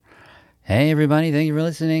Hey, everybody. Thank you for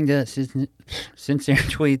listening to Sincere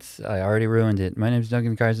Tweets. I already ruined it. My name is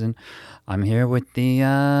Duncan Carson. I'm here with the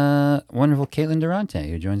wonderful Caitlin Durante,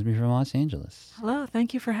 who joins me from Los Angeles. Hello.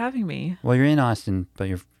 Thank you for having me. Well, you're in Austin, but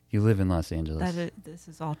you live in Los Angeles. This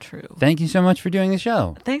is all true. Thank you so much for doing the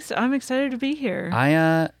show. Thanks. I'm excited to be here.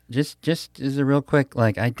 I just as a real quick,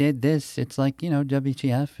 I did this. It's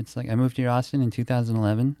WTF. It's I moved here to Austin in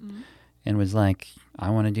 2011 and was like,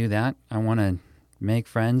 I want to do that. I want to make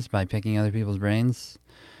friends by picking other people's brains.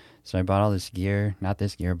 So I bought all this gear, not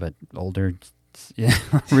this gear, but older,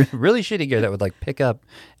 really shitty gear that would pick up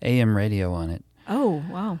AM radio on it. Oh,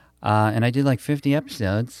 wow. And I did 50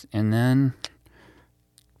 episodes, and then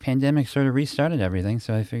pandemic sort of restarted everything,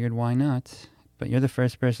 so I figured why not? But you're the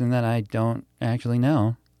first person that I don't actually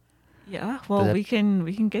know. Yeah, well, we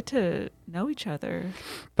can get to know each other.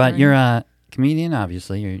 But you're a comedian,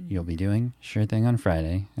 obviously. You'll be doing Sure Thing on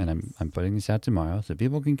Friday, and I'm putting this out tomorrow, so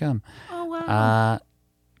people can come. Oh, wow.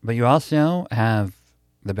 But you also have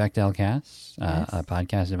the Bechdel Cast, Yes. a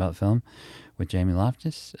podcast about film with Jamie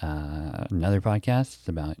Loftus, another podcast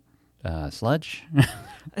about sludge.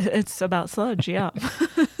 It's about sludge, yeah.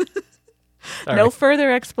 No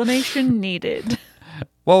further explanation needed.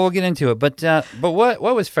 Well, we'll get into it. But what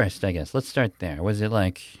was first, I guess? Let's start there. Was it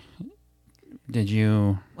did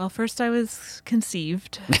you... Well, first I was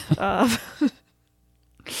conceived.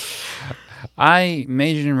 I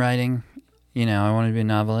majored in writing. I wanted to be a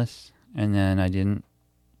novelist, and then I didn't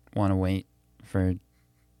want to wait for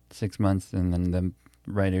 6 months, and then the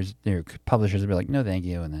writers, their publishers would be like, no, thank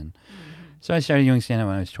you, and then... So I started doing stand-up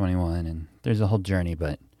when I was 21, and there's a whole journey,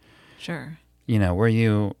 but... Sure. Were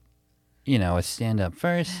you, a stand-up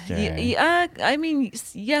first? Or... I mean,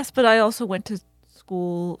 yes, but I also went to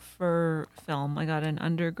school for film. I got an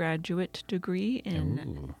undergraduate degree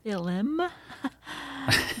in film.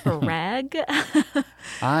 Brag.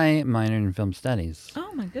 I minored in film studies.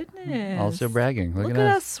 Oh, my goodness. Also bragging. Look at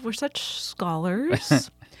us. We're such scholars.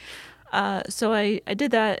 So I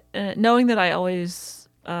did that knowing that I always,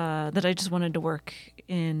 that I just wanted to work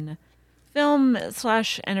in film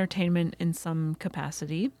 / entertainment in some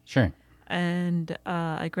capacity. Sure. And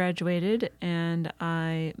I graduated and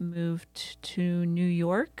I moved to New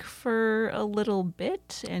York for a little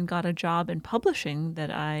bit and got a job in publishing that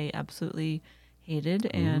I absolutely hated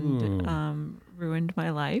and ruined my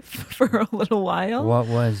life for a little while. What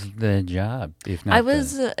was the job? If not, I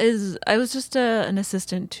was just an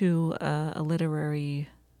assistant to a literary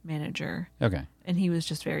manager. Okay. And he was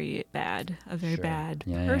just very bad, a very bad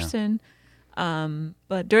person. Yeah.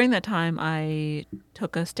 But during that time, I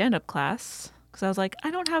took a stand-up class because I was like,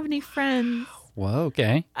 I don't have any friends. Whoa,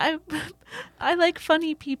 okay. I like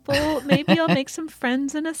funny people. Maybe I'll make some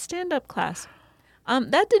friends in a stand-up class.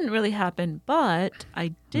 That didn't really happen, but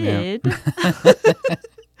I did. Yeah.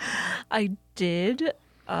 I did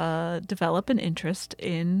develop an interest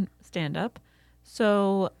in stand-up.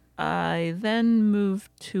 So I then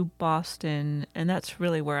moved to Boston, and that's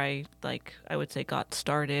really where I would say got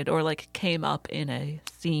started or came up in a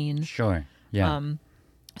scene. Sure. Yeah.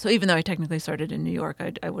 So even though I technically started in New York,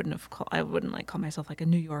 I wouldn't call myself a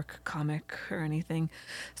New York comic or anything.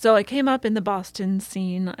 So I came up in the Boston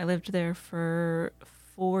scene. I lived there for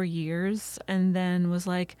 4 years, and then was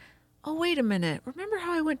like, oh, wait a minute. Remember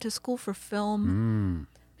how I went to school for film?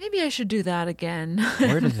 Maybe I should do that again.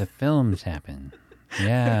 Where do the films happen?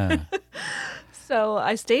 Yeah. So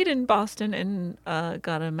I stayed in Boston and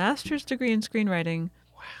got a master's degree in screenwriting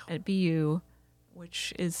at BU,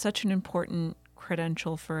 which is such an important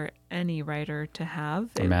credential for any writer to have.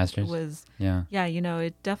 A master's? Was, yeah,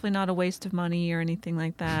 it's definitely not a waste of money or anything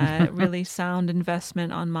like that. Really sound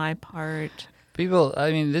investment on my part. People,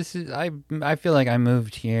 I mean, I feel like I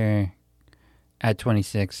moved here at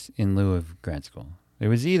 26 in lieu of grad school. It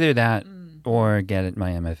was either that or get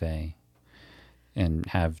my MFA. And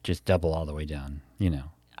have just double all the way down,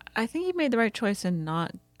 I think you made the right choice in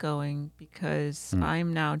not going because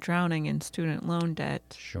I'm now drowning in student loan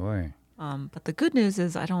debt. Sure. But the good news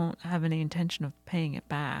is I don't have any intention of paying it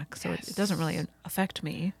back, so it doesn't really affect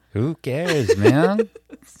me. Who cares, man?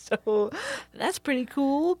 So that's pretty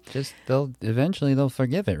cool. Just eventually they'll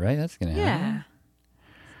forgive it, right? That's gonna happen. Yeah.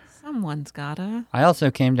 Someone's gotta. I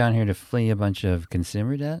also came down here to flee a bunch of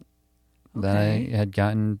consumer debt that I had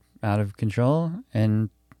gotten out of control,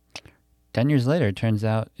 and 10 years later, it turns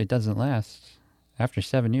out it doesn't last. After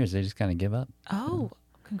 7 years, they just kind of give up. Oh,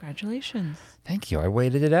 congratulations. Thank you. I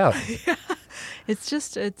waited it out. Yeah. It's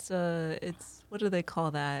what do they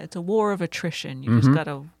call that? It's a war of attrition. You just got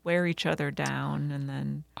to wear each other down, and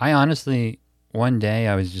then... I honestly, one day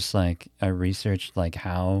I was just I researched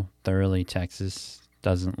how thoroughly Texas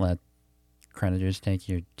doesn't let creditors take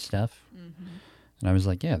your stuff. And I was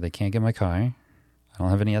like, yeah, they can't get my car. I don't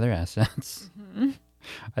have any other assets.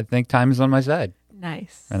 I think time is on my side.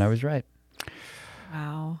 Nice. And I was right.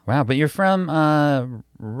 Wow. Wow, but you're from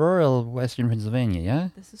rural Western Pennsylvania, yeah?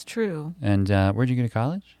 This is true. And where'd you go to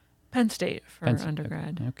college? Penn State for Penn State.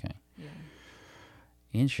 undergrad. Okay. Yeah.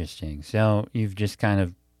 Interesting. So you've just kind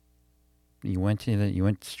of you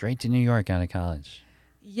went straight to New York out of college.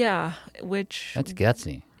 Yeah, which That's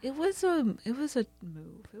gutsy. it was a move.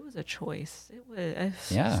 It was a choice. It was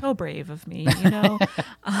Yeah. so brave of me, you know.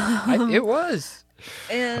 It was.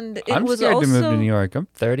 And it I'm was scared also to move to New York. I'm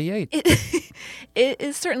 38. it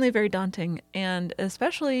is certainly very daunting, and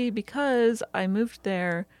especially because I moved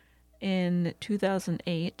there in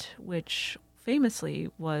 2008, which famously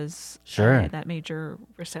was Sure. that major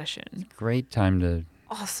recession. Great time to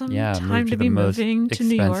Awesome move time to the be most moving to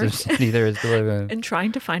New York expensive city there is to live in. and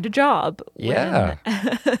trying to find a job. Yeah.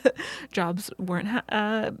 when jobs weren't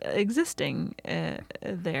existing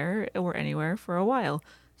there or anywhere for a while.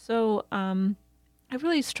 So I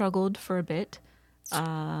really struggled for a bit.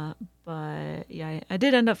 But yeah, I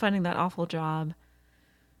did end up finding that awful job.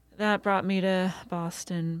 That brought me to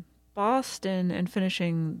Boston. And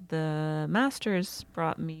finishing the master's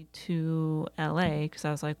brought me to LA because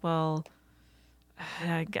I was like, well,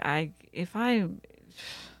 if I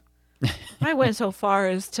went so far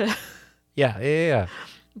as to Yeah.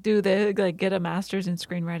 do get a master's in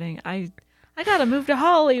screenwriting, I gotta move to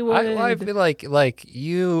Hollywood. I feel like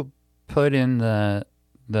you put in the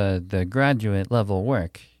graduate level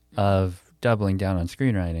work of doubling down on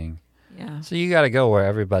screenwriting. Yeah. So you got to go where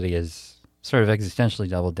everybody is sort of existentially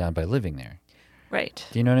doubled down by living there. Right.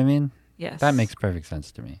 Do you know what I mean? Yes. That makes perfect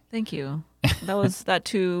sense to me. Thank you. That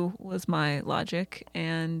too was my logic,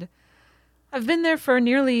 and I've been there for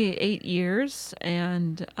nearly 8 years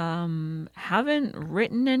and haven't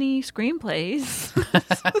written any screenplays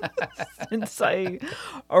since I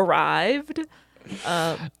arrived.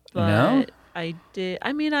 But No? I did.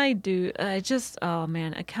 I mean, I do. Oh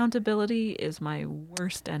man, accountability is my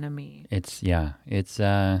worst enemy. It's your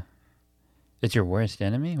worst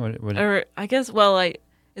enemy? What Or I guess,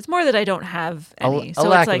 it's more that I don't have any. a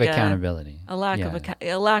lack of accountability. A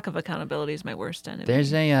lack of accountability is my worst enemy.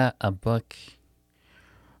 There's a book,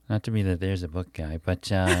 not to be that there's a book guy,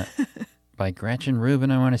 but by Gretchen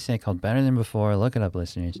Rubin, I want to say, called Better Than Before. Look it up,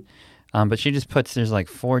 listeners. But she just there's like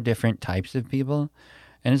 4 different types of people.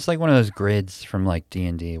 And it's like one of those grids from like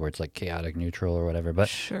D&D where it's like chaotic, neutral, or whatever. But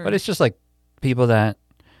sure. But it's just like people that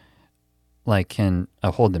like can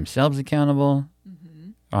hold themselves accountable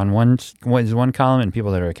on one column, and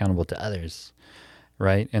people that are accountable to others,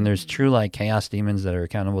 right? And there's true like chaos demons that are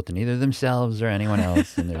accountable to neither themselves or anyone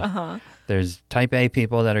else. And there's type A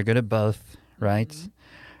people that are good at both, right?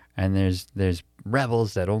 And there's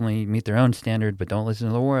rebels that only meet their own standard but don't listen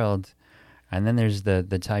to the world. And then there's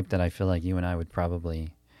the type that I feel like you and I would probably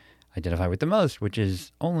identify with the most, which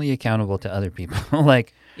is only accountable to other people.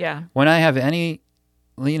 Like, yeah. When I have any,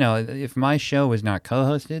 if my show was not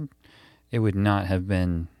co-hosted, it would not have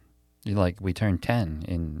been, like, we turned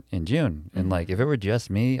 10 in June. And, like, if it were just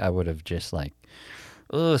me, I would have just, like,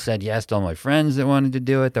 said yes to all my friends that wanted to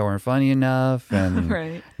do it that weren't funny enough. And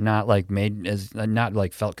right. not, like,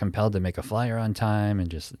 felt compelled to make a flyer on time. And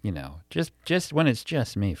just when it's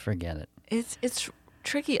just me, forget it. It's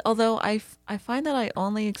tricky, although I find that I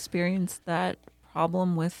only experience that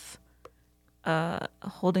problem with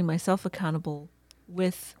holding myself accountable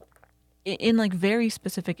in like very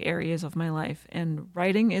specific areas of my life, and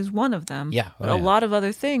writing is one of them. Yeah. But a lot of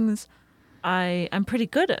other things, I'm pretty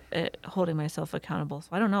good at holding myself accountable. So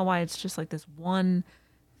I don't know why it's just like this one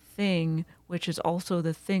thing, which is also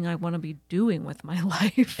the thing I want to be doing with my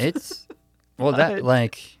life. It's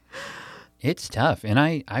it's tough. And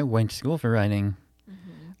I went to school for writing,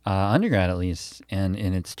 undergrad at least. And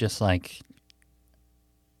it's just like,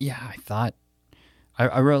 yeah, I thought,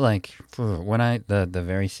 I wrote like, when the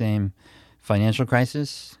very same financial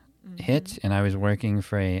crisis hit, and I was working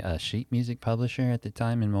for a sheet music publisher at the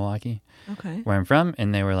time in Milwaukee, where I'm from.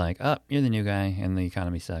 And they were like, oh, you're the new guy and the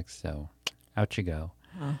economy sucks. So out you go.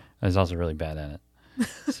 Huh. I was also really bad at it.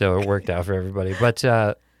 So it worked out for everybody. But,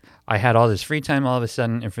 I had all this free time all of a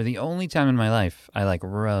sudden, and for the only time in my life, I like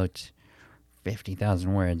wrote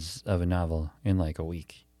 50,000 words of a novel in like a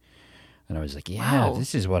week. And I was like, yeah, wow,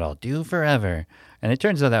 this is what I'll do forever. And it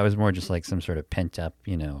turns out that was more just like some sort of pent up,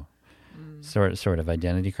 sort of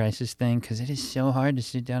identity crisis thing, because it is so hard to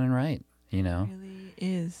sit down and write, It really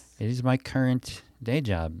is. It is my current day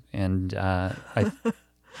job. And I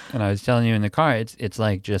was telling you in the car, it's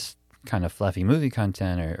like just kind of fluffy movie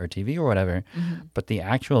content or TV or whatever, but the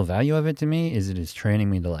actual value of it to me is it is training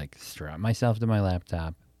me to like strap myself to my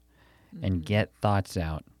laptop and get thoughts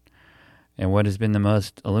out. And what has been the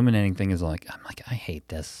most illuminating thing is I'm like, I hate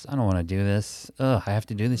this. I don't want to do this. Ugh, I have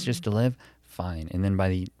to do this just to live. Fine. And then by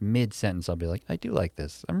the mid-sentence, I'll be like, I do like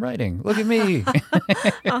this. I'm writing. Look at me.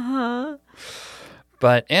 Uh-huh.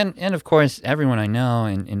 But, and of course, everyone I know,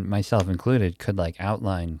 and myself included, could like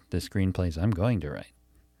outline the screenplays I'm going to write.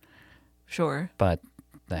 Sure. But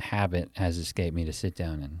the habit has escaped me to sit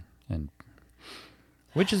down and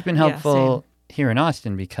which has been helpful here in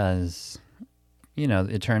Austin because,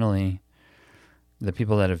 eternally, the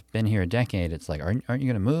people that have been here a decade, it's like, aren't you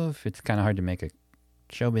going to move? It's kind of hard to make a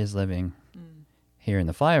showbiz living here in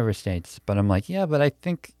the flyover states. But I'm like, yeah, but I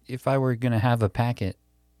think if I were going to have a packet,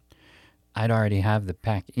 I'd already have the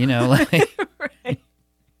packet, Right.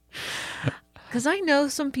 Because I know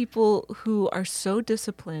some people who are so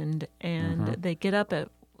disciplined and they get up at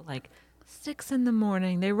like 6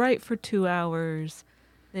 a.m. They write for 2 hours.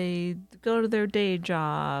 They go to their day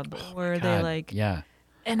job or they like, yeah.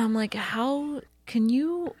 And I'm like, how can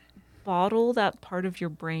you bottle that part of your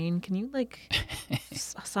brain? Can you like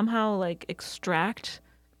somehow like extract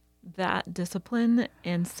that discipline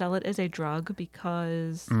and sell it as a drug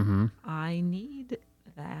because I need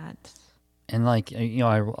that. And like,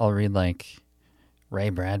 I'll read like Ray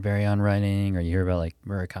Bradbury on writing, or you hear about like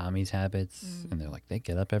Murakami's habits, and they're like, they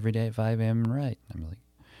get up every day at 5 a.m. and write. I'm like,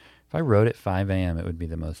 if I wrote at 5 a.m., it would be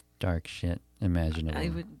the most dark shit imaginable. I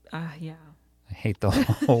would, yeah. I hate the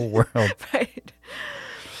whole world. Right.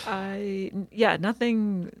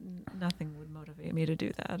 Nothing would motivate me to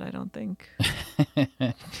do that, I don't think.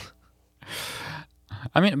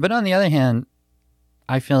 I mean, but on the other hand,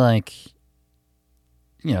 I feel like,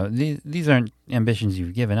 these aren't ambitions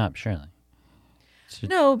you've given up, surely.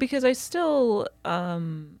 No, because I still, have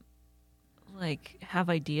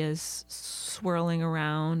ideas swirling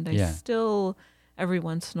around. I still, every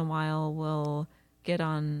once in a while, will get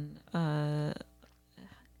on,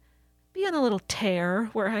 be on a little tear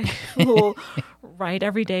where I will write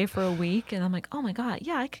every day for a week. And I'm like, oh my God,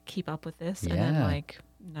 yeah, I could keep up with this. Yeah. And then like,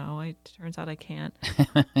 no, it turns out I can't.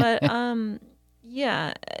 But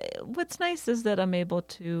what's nice is that I'm able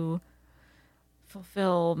to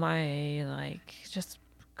fulfill my like just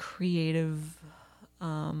creative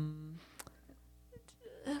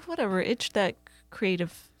itch that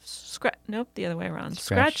creative the other way around.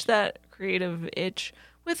 Scratch that creative itch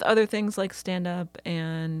with other things like stand up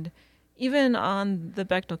and even on the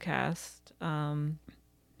Bechdel Cast,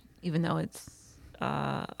 even though it's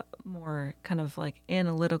more kind of like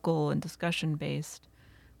analytical and discussion based,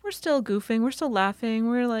 we're still goofing, we're still laughing,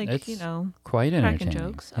 we're like, it's quite cracking entertaining.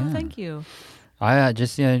 jokes. Yeah. Oh, thank you. I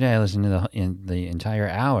just the other day I listened to the entire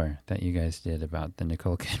hour that you guys did about the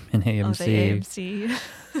Nicole Kidman AMC, The AMC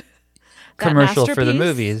commercial for the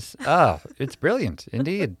movies. Oh, it's brilliant,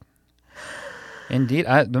 indeed. Indeed,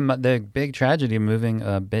 the big tragedy of moving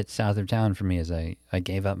a bit south of town for me is I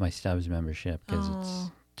gave up my Stubbs membership because it's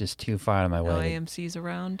just too far out of my way. No AMC's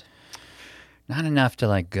around. Not enough to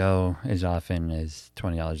like go as often as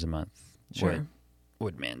 $20 a month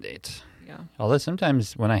would mandate. Yeah. Although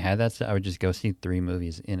sometimes when I had that stuff, I would just go see 3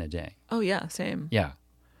 movies in a day. Oh yeah, same. Yeah.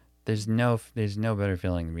 There's no better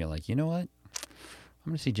feeling than being like, you know what? I'm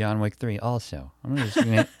going to see John Wick 3 also.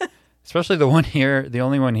 Especially the one here, the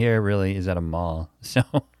only one here really is at a mall. So.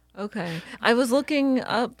 Okay. I was looking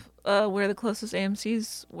up where the closest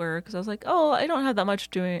AMCs were because I was like, oh, I don't have that much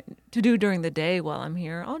to do during the day while I'm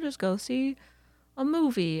here. I'll just go see a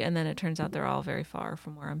movie. And then it turns out they're all very far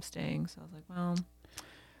from where I'm staying. So I was like, well,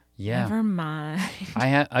 yeah, never mind.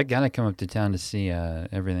 I got to come up to town to see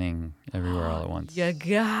Everything Everywhere All at Once. You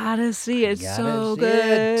gotta see it. It's so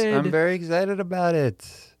good. I'm very excited about it.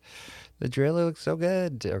 The trailer looks so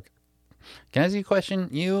good. Okay. Can I ask you a question?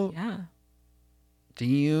 Do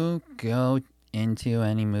you go into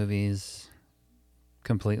any movies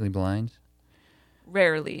completely blind?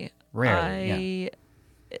 Rarely. Yeah.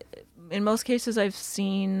 In most cases, I've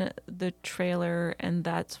seen the trailer, and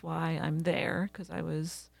that's why I'm there, because I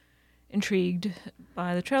was intrigued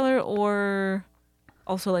by the trailer, or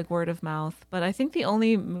also like word of mouth. But I think the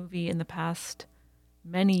only movie in the past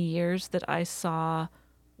many years that I saw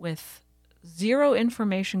with zero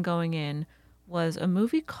information going in was a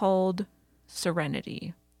movie called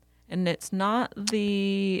Serenity. And it's not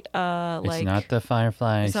the it's not the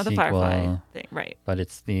Firefly it's not sequel, the Firefly thing, right? But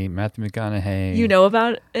it's the Matthew McConaughey. You know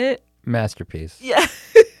about it? Masterpiece. Yeah.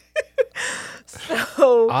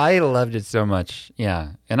 So I loved it so much.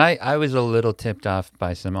 Yeah. And I was a little tipped off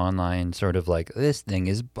by some online sort of like, this thing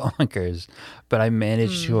is bonkers. But I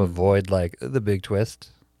managed to avoid like the big twist.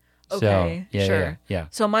 Okay, so, sure. Yeah.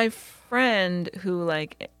 So my friend who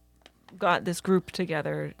like got this group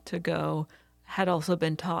together to go had also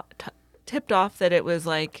been tipped off that it was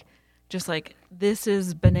like, just like, this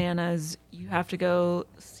is bananas. You have to go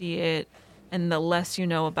see it. And the less you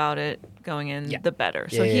know about it going in, the better.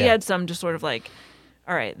 So he had some just sort of like,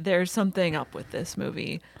 all right, there's something up with this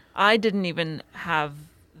movie. I didn't even have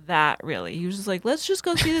that really. He was just like, let's just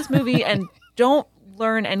go see this movie and don't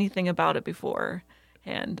learn anything about it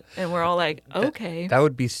beforehand. And we're all like, okay. That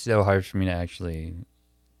would be so hard for me to actually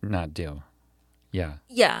not do. Yeah.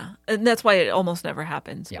 Yeah. And that's why it almost never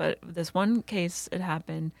happens. Yeah. But this one case, it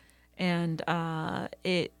happened. And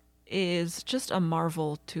it is just a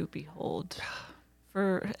marvel to behold.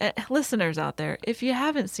 For listeners out there, if you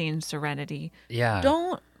haven't seen Serenity,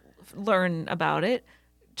 don't learn about it.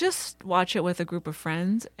 Just watch it with a group of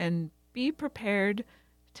friends and be prepared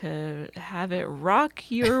to have it rock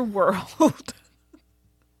your world.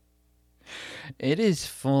 It is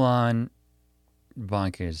full on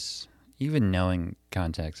bonkers. Even knowing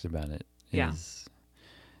context about it is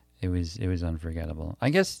it was unforgettable. I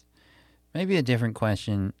guess maybe a different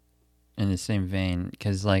question in the same vein,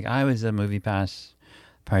 because like I was a Movie Pass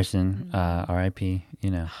person, R.I.P.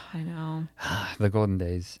 You know, I know the golden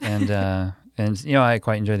days, and you know I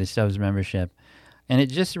quite enjoy the subs membership, and it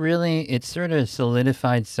just really it sort of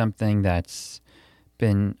solidified something that's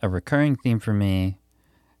been a recurring theme for me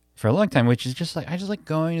for a long time, which is just like I just like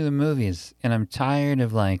going to the movies, and I'm tired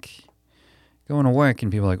of like going to work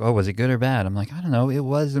and people are like, oh, was it good or bad? I'm like, I don't know. It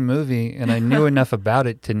was a movie, and I knew enough about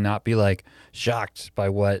it to not be like shocked by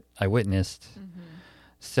what I witnessed.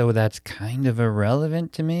 So that's kind of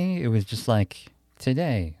irrelevant to me. It was just like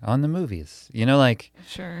today on the movies, you know, like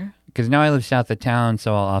sure. Because now I live south of town,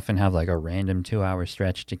 so I'll often have like a random 2-hour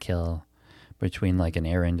stretch to kill between like an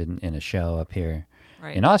errand and a show up here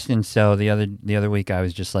in Austin. So the other week I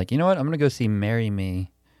was just like, you know what? I'm gonna go see Marry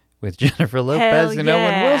Me with Jennifer Lopez and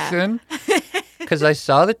Owen Wilson. Because I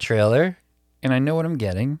saw the trailer, and I know what I'm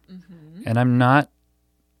getting, and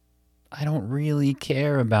I don't really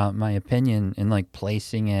care about my opinion and, like,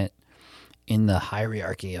 placing it in the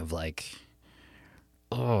hierarchy of, like,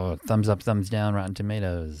 oh, thumbs up, thumbs down, Rotten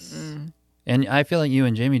Tomatoes. And I feel like you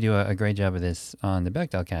and Jamie do a great job of this on the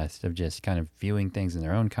Bechdel Cast, of just kind of viewing things in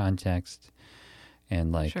their own context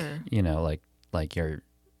and, like, you know, like you're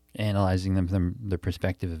analyzing them from the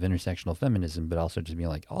perspective of intersectional feminism, but also just being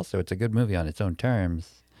like, also, it's a good movie on its own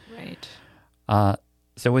terms. Right.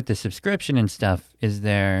 So with the subscription and stuff,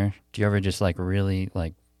 do you ever just like really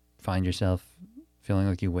like find yourself feeling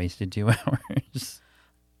like you wasted 2 hours?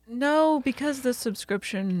 No, because the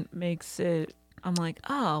subscription makes it, I'm like,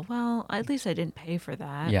 oh, well, at least I didn't pay for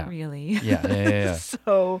that, really. Yeah.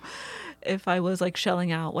 So if I was like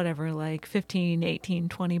shelling out whatever, like 15, 18,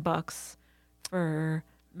 20 bucks for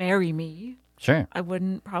Marry Me, sure, I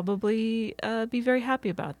wouldn't probably be very happy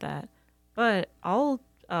about that. But I'll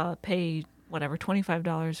pay whatever,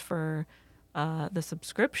 $25 for the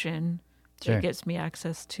subscription that gets me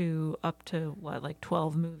access to up to like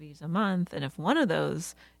 12 movies a month. And if one of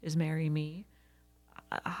those is Marry Me,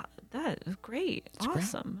 that is great. It's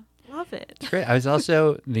awesome. Great. Love it. It's great. I was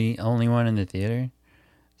also the only one in the theater.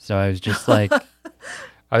 So I was just like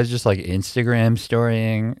Instagram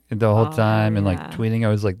storying the whole time and like tweeting. I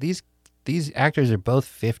was like, these actors are both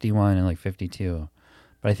 51 and like 52.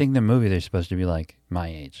 But I think in the movie they're supposed to be like my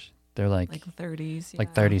age. They're like 30s.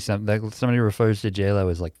 Like 30 something. Like somebody refers to J-Lo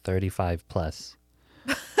as like 35 plus.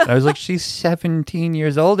 And I was like, she's 17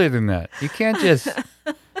 years older than that. You can't just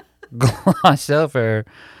gloss over.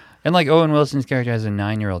 And like Owen Wilson's character has a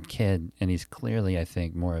 9-year-old kid, and he's clearly, I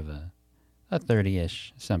think, more of a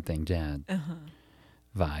 30-ish something dad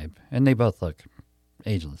vibe. And they both look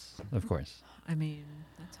ageless, of course. I mean,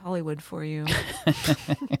 that's Hollywood for you.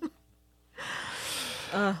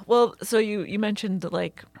 Well, so you mentioned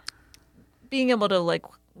like being able to like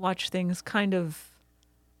watch things kind of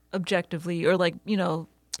objectively, or like, you know,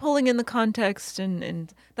 pulling in the context,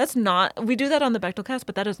 and that's not, we do that on the Bechdel Cast,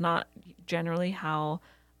 but that is not generally how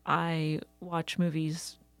I watch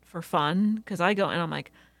movies for fun, because I go and I'm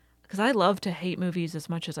like, because I love to hate movies as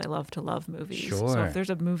much as I love to love movies. Sure. So if there's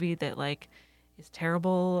a movie that like is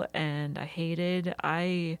terrible and I hated,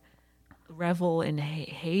 I revel in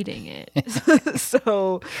hating it.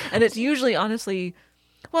 So, and it's usually honestly,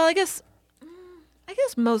 well, I guess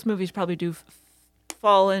most movies probably do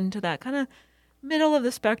fall into that kind of middle of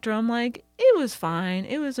the spectrum. Like, it was fine.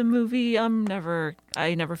 It was a movie. I never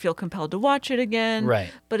feel compelled to watch it again.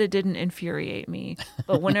 Right. But it didn't infuriate me.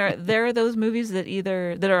 But when there are those movies that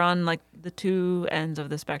are on like the two ends of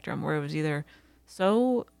the spectrum, where it was either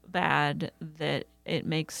so bad that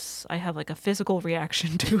I have like a physical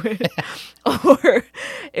reaction to it, or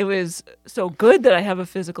it was so good that I have a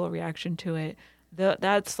physical reaction to it.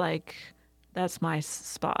 That's like that's my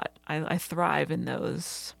spot. I thrive in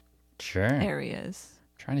those Sure. areas.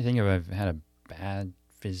 Trying to think if I've had a bad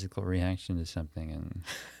physical reaction to something,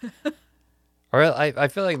 and or I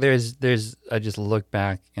feel like there's I just look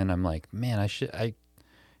back and I'm like, man,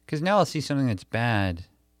 because now I'll see something that's bad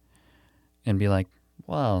and be like,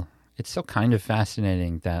 well, it's so kind of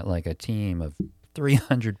fascinating that like a team of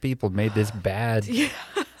 300 people made this bad. Yeah.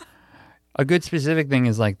 A good specific thing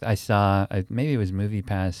is like I saw, maybe it was Movie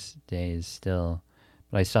Pass days still,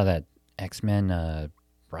 but I saw that X-Men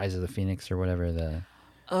Rise of the Phoenix or whatever the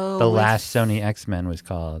last Sony X-Men was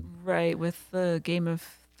called. Right, with the Game of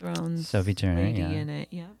Thrones Sophie Turner, lady yeah. in it.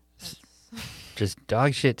 Yeah. Just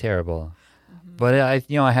dog shit terrible. But I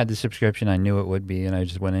had the subscription. I knew it would be, and I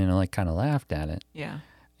just went in and like kind of laughed at it. Yeah.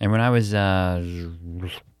 And when I was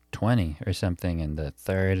 20 or something, and the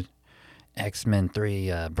third X-Men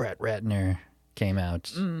 3 Brett Ratner came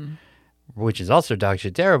out, which is also dog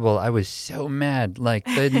shit terrible, I was so mad. Like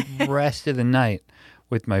the rest of the night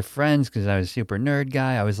with my friends, because I was a super nerd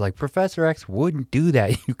guy, I was like, Professor X wouldn't do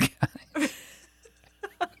that, you guys.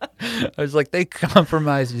 I was like, they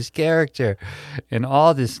compromised his character and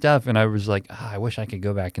all this stuff. And I was like, I wish I could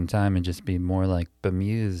go back in time and just be more like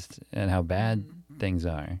bemused at how bad things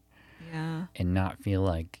are. Yeah. And not feel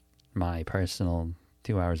like my personal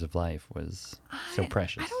 2 hours of life was so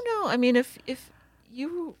precious. I don't know. I mean, if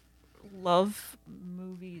you love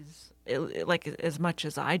movies like as much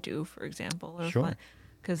as I do, for example, Sure.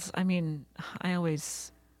 Because I mean, I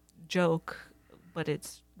always joke, but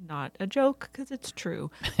it's not a joke because it's true,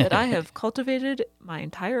 that I have cultivated my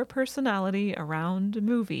entire personality around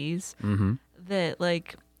movies. That,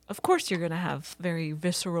 like, of course you're going to have very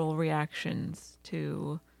visceral reactions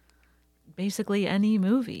to basically any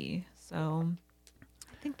movie. So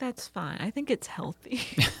I think that's fine. I think it's healthy.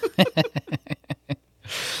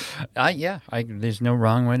 There's no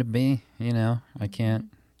wrong way to be,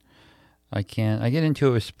 I get into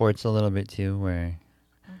it with sports a little bit too, where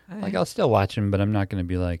like I'll still watch them, but I'm not going to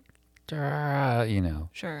be like,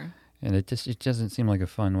 Sure. And it doesn't seem like a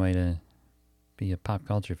fun way to be a pop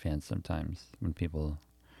culture fan sometimes when people.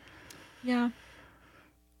 Yeah.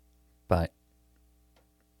 But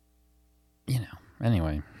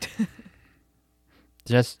anyway,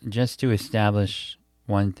 just to establish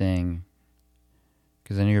one thing,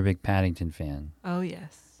 because I know you're a big Paddington fan. Oh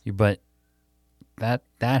yes. But that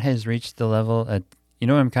has reached the level at.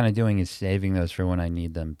 What I'm kind of doing is saving those for when I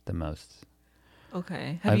need them the most.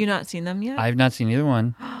 Okay. Have you not seen them yet? I've not seen either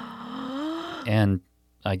one. And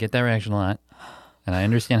I get that reaction a lot. And I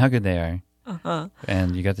understand how good they are. Uh-huh.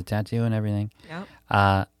 And you got the tattoo and everything. Yep.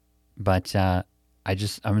 But I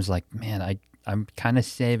was like, man, I'm kind of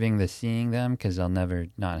saving the seeing them because I'll never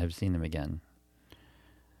not have seen them again.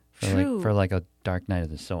 True. For like a Dark Night of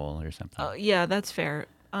the Soul or something. Oh, yeah, that's fair.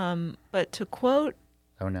 But to quote...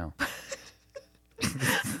 Oh, no.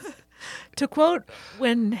 To quote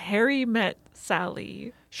When Harry Met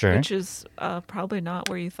Sally, sure, which is probably not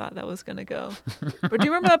where you thought that was going to go. But do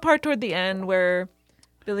you remember that part toward the end where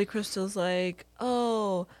Billy Crystal's like,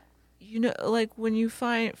 oh, like when you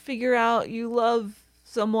figure out you love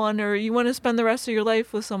someone or you want to spend the rest of your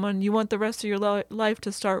life with someone, you want the rest of your life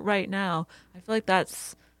to start right now. I feel like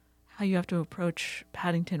that's how you have to approach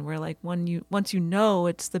Paddington, where like once you know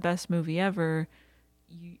it's the best movie ever,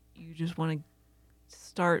 you just want to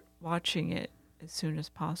start watching it as soon as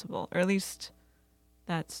possible, or at least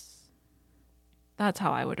that's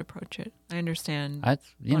how I would approach it. I understand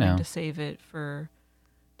wanting to save it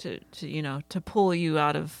to pull you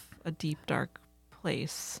out of a deep dark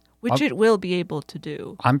place, which it will be able to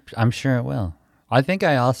do. I'm sure it will. I think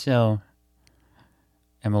I also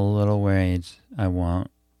am a little worried I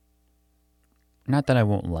won't. Not that I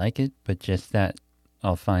won't like it, but just that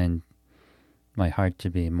I'll find my heart to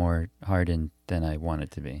be more hardened than I want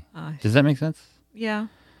it to be. Does that make sense? Yeah.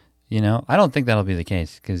 I don't think that'll be the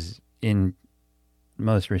case because in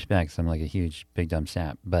most respects, I'm like a huge big dumb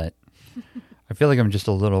sap, but I feel like I'm just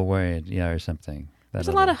a little worried, or something. There's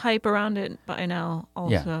a lot of hype around it by now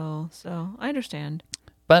also, so I understand.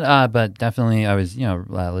 But definitely I was,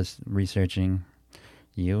 researching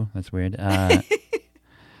you. That's weird. And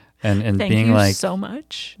Thank being you like so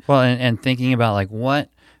much. Well, and thinking about like what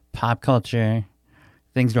pop culture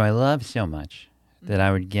things do I love so much that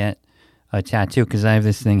I would get a tattoo, because I have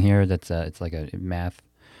this thing here that's it's like a math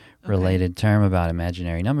related term about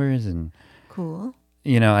imaginary numbers, and cool.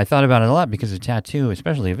 I thought about it a lot because a tattoo,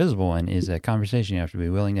 especially a visible one, is a conversation you have to be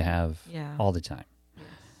willing to have all the time.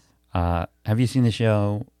 Yes. Have you seen the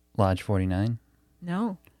show Lodge 49?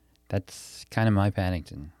 No. That's kind of my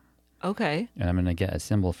Paddington. Okay. And I'm going to get a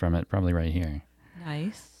symbol from it probably right here.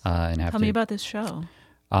 Nice. And Tell me about this show.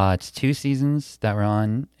 It's 2 seasons that were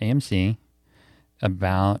on AMC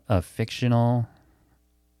about a fictional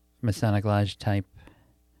Masonic Lodge type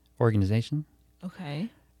organization Okay.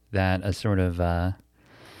 that a sort of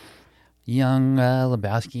young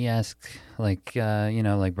Lebowski-esque, like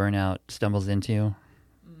like Burnout stumbles into.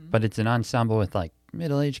 But it's an ensemble with like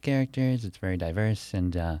middle-aged characters. It's very diverse,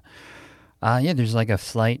 and there's like a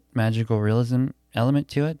slight magical realism element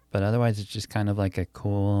to it. But otherwise, it's just kind of like a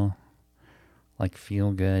cool, like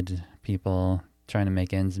feel-good people trying to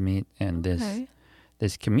make ends meet, and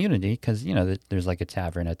this community, because there's like a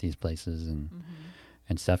tavern at these places and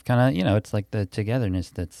stuff. Kind of it's like the togetherness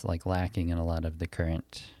that's like lacking in a lot of the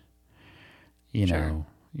current,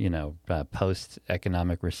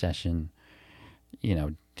 post-economic recession,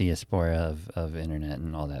 diaspora of internet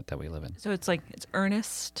and all that we live in. So it's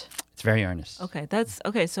earnest. It's very earnest. Okay, that's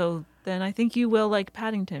okay. So then I think you will like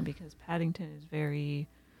Paddington, because Paddington is very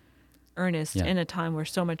earnest in a time where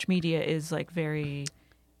so much media is like very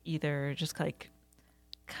either just like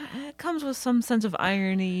comes with some sense of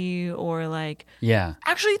irony or like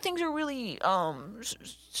actually things are really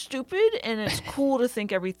stupid and it's cool to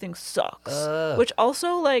think everything sucks, which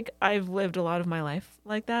also like I've lived a lot of my life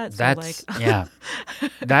like that, so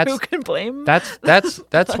that's who can blame?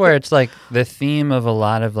 That's where it's like the theme of a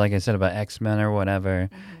lot of, like I said about X-Men or whatever,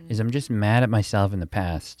 is I'm just mad at myself in the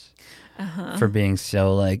past for being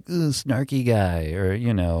so like snarky guy, or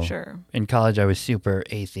Sure. In college I was super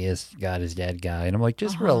atheist, God is dead guy, and I'm like,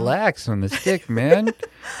 just relax on the stick, man.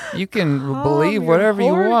 You can believe whatever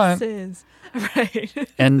you want. Right.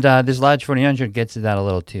 And this Lodge 400 gets to that a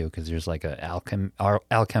little too, because there's like a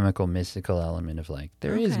alchemical mystical element of like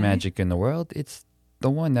there is magic in the world. It's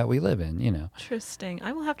the one that we live in, Interesting.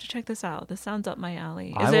 I will have to check this out. This sounds up my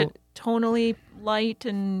alley. Is it tonally light,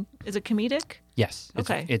 and is it comedic? Yes.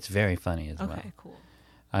 It's very funny as well. Okay, cool.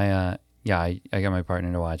 I got my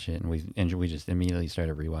partner to watch it, and we just immediately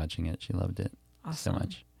started rewatching it. She loved it so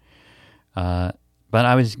much. But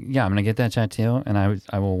I'm gonna get that chat too, and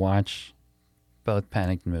I will watch both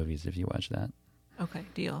Paddington movies if you watch that. Okay,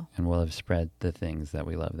 deal. And we'll have spread the things that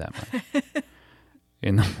we love that much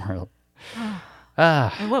in the world.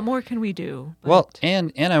 And what more can we do? Well,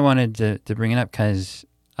 and I wanted to bring it up because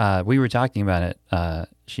we were talking about it,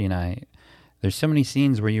 she and I. There's so many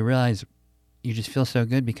scenes where you realize you just feel so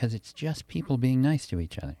good because it's just people being nice to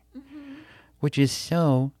each other, which is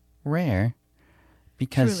so rare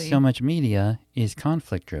because so much media is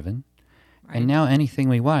conflict-driven. Right. And now anything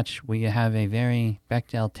we watch, we have a very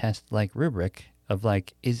Bechdel test-like rubric of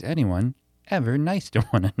like, is anyone ever nice to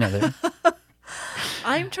one another?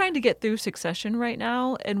 I'm trying to get through Succession right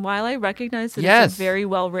now, and while I recognize that it's a very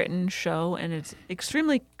well-written show and it's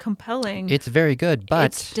extremely compelling, it's very good, but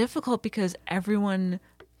it's difficult because everyone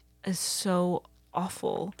is so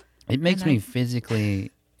awful. It makes me physically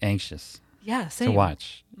anxious. Yeah, same. To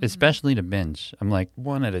watch, especially to binge. I'm like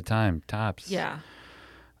one at a time, tops. Yeah.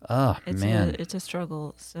 Oh, man. It's a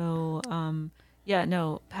struggle. So,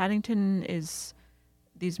 Paddington is...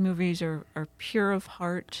 These movies are pure of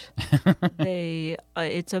heart.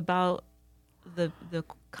 It's about the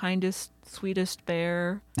kindest, sweetest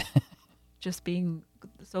bear, just being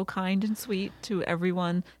so kind and sweet to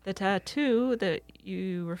everyone. The tattoo that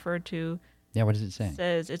you referred to, what does it say?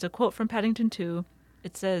 Says, it's a quote from Paddington 2.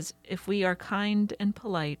 It says, "If we are kind and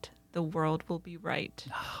polite, the world will be right."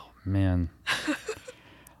 Oh man,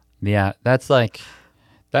 that's like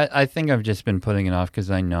that. I think I've just been putting it off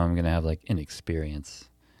because I know I'm gonna have like an experience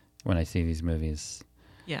when I see these movies.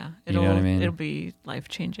 Yeah, you know what I mean? It'll be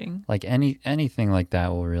life-changing. Like anything like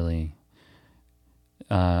that will really...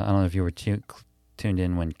 I don't know if you were tuned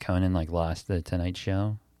in when Conan like lost the Tonight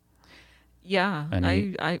Show. Yeah,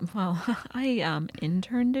 I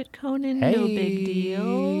interned at Conan. Hey. No big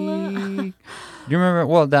deal. Do you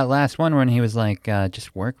remember, that last one when he was like,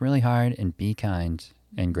 just work really hard and be kind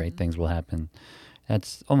and great things will happen.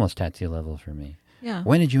 That's almost tattoo level for me. Yeah.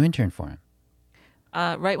 When did you intern for him?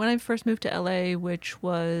 Right when I first moved to LA, which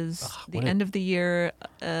was the end of the year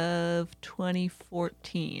of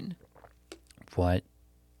 2014. What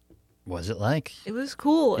was it like? It was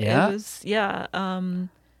cool. Yeah? It was,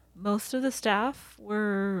 most of the staff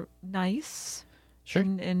were nice. Sure.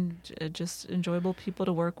 And just enjoyable people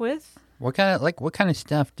to work with. What kind of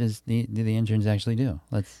stuff do the interns actually do?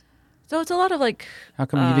 So it's a lot of like... How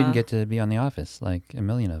come you didn't get to be on The Office, like a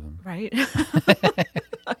million of them? Right.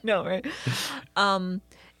 I know, right?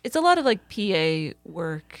 It's a lot of like PA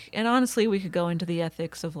work. And honestly, we could go into the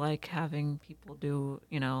ethics of like having people do,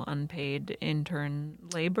 unpaid intern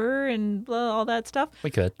labor and all that stuff.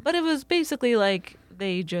 We could. But it was basically like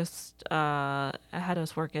they just had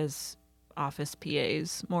us work as office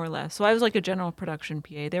PAs, more or less. So I was like a general production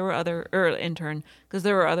PA. There were intern, because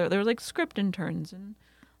there were like script interns and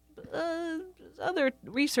other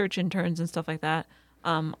research interns and stuff like that.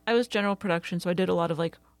 I was general production, so I did a lot of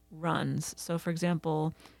like runs. So for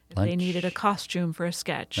example, if they needed a costume for a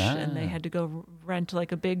sketch and they had to go rent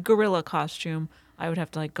like a big gorilla costume, I would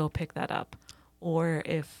have to like go pick that up. Or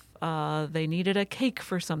if they needed a cake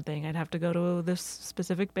for something, I'd have to go to this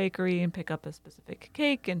specific bakery and pick up a specific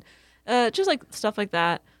cake, and just like stuff like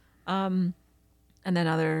that. And then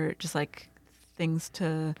other just like things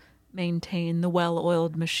to maintain the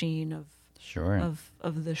well-oiled machine of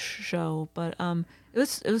the show. But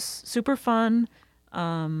it was super fun.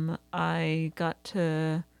 I got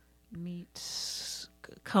to meet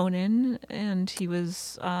Conan, and he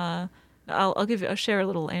was. I'll share a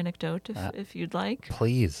little anecdote if you'd like.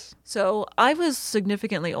 Please. So I was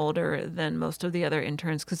significantly older than most of the other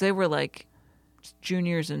interns because they were like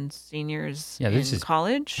juniors and seniors in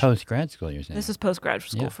college. Post-grad school, you're saying? This is post-grad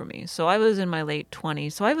school for me. So I was in my late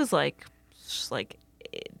 20s. So I was like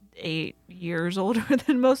 8 years older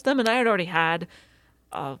than most of them. And I had already had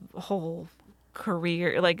a whole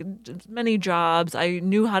career, like many jobs. I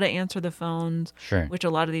knew how to answer the phones, which a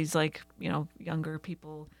lot of these like, younger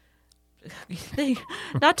people...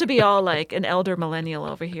 not to be all like an elder millennial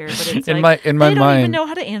over here, but it's in like my they don't mind, even know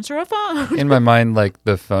how to answer a phone. In my mind, like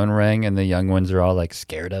the phone rang and the young ones are all like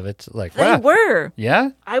scared of it. Like they were.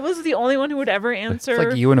 Yeah. I was the only one who would ever answer. It's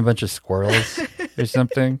like you and a bunch of squirrels or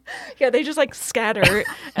something. Yeah, they just like scatter,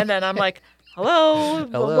 and then I'm like, "Hello,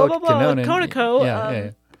 hello, blah, blah, blah, Conan. Konako."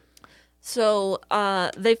 Yeah. So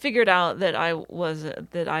they figured out that I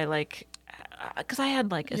like, because I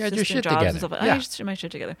had like assistant jobs and stuff. I had my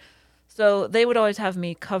shit together. So they would always have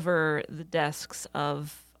me cover the desks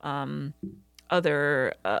of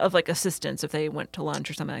other like assistants if they went to lunch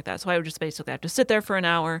or something like that. So I would just basically have to sit there for an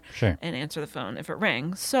hour and answer the phone if it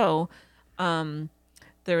rang. So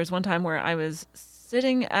there was one time where I was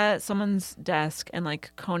sitting at someone's desk and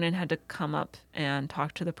like Conan had to come up and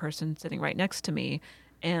talk to the person sitting right next to me.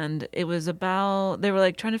 And it was about, they were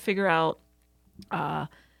like trying to figure out,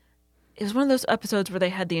 it was one of those episodes where they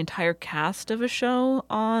had the entire cast of a show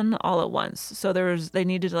on all at once. So they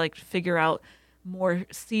needed to like figure out more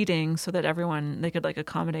seating so that they could like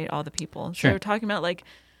accommodate all the people. So they were talking about like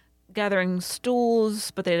gathering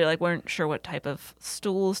stools, but they like weren't sure what type of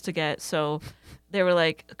stools to get. So they were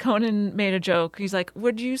like, Conan made a joke. He's like,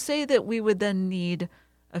 would you say that we would then need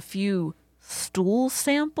a few stool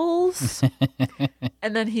samples?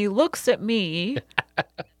 And then he looks at me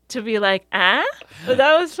to be like, But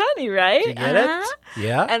that was funny, right? Did you get it?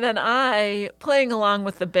 Yeah. And then I, playing along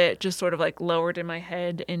with the bit, just sort of like lowered in my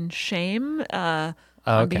head in shame on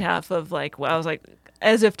behalf of like, well, I was like,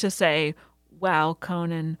 as if to say, wow,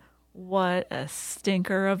 Conan, what a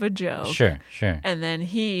stinker of a joke. Sure. And then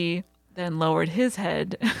he then lowered his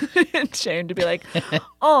head in shame to be like,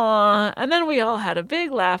 aw. And then we all had a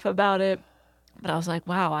big laugh about it. But I was like,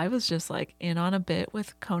 wow, I was just like in on a bit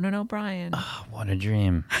with Conan O'Brien. Oh, what a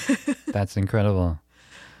dream. That's incredible.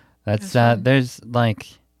 That's there's like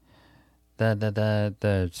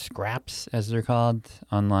the scraps, as they're called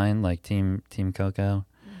online, like Team Coco.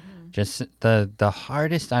 Mm-hmm. Just the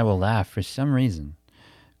hardest I will laugh for some reason.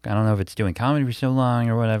 I don't know if it's doing comedy for so long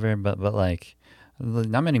or whatever, but like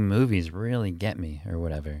not many movies really get me or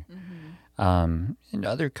whatever. Mm-hmm. And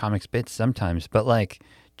other comics bits sometimes, but like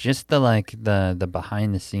just the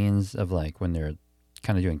behind the scenes of like when they're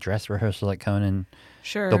kind of doing dress rehearsal at Conan.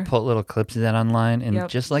 Sure. They'll put little clips of that online, and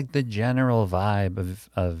just like the general vibe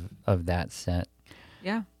of that set.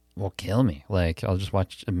 Yeah. Will kill me. Like I'll just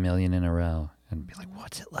watch a million in a row and be like,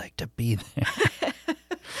 what's it like to be there?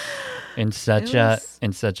 in such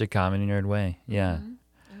a comedy nerd way. Yeah. Mm-hmm.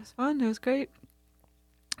 It was fun. It was great.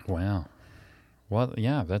 Wow. Well,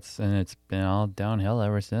 yeah, and it's been all downhill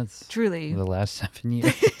ever since. Truly. The last 7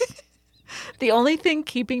 years. The only thing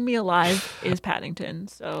keeping me alive is Paddington.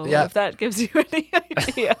 So if that gives you any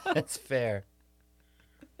idea. That's fair.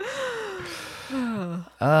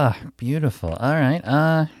 Beautiful. All right.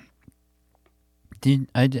 I did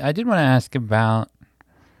want to ask about,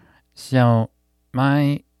 so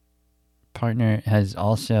my partner has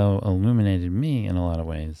also illuminated me in a lot of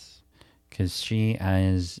ways. Because she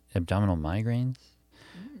has abdominal migraines,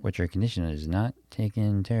 which are a condition that is not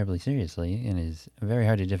taken terribly seriously and is very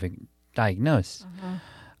hard to diagnose.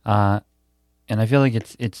 Uh-huh. And I feel like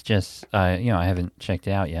it's just, I haven't checked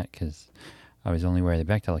it out yet because I was only wearing the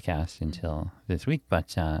Bechdel Cast until this week.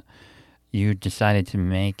 But you decided to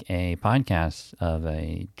make a podcast of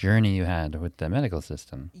a journey you had with the medical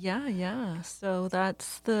system. Yeah. So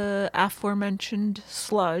that's the aforementioned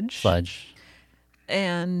Sludge. Sludge.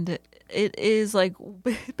 And it is like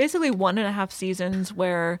basically 1.5 seasons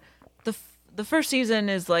where the first season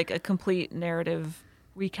is like a complete narrative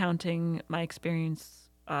recounting my experience,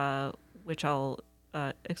 which I'll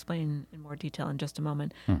explain in more detail in just a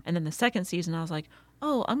moment. And then the second season, I was like,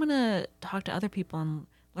 oh, I'm gonna talk to other people and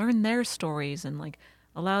learn their stories and like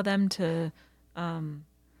allow them to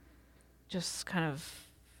just kind of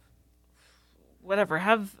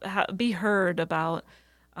whatever be heard about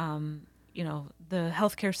the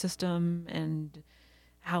healthcare system and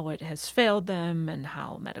how it has failed them and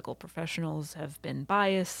how medical professionals have been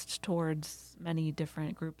biased towards many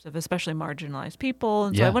different groups of especially marginalized people.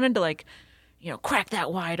 And so I wanted to like, crack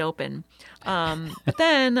that wide open. But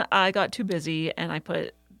then I got too busy and I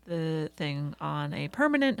put the thing on a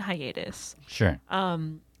permanent hiatus. Sure.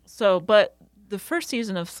 But the first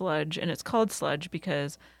season of Sludge, and it's called Sludge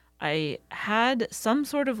because I had some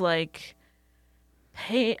sort of like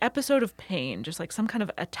episode of pain, just like some kind of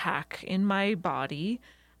attack in my body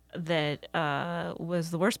that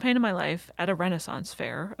was the worst pain of my life at a Renaissance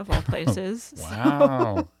fair of all places.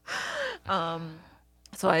 Wow.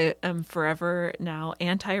 So I am forever now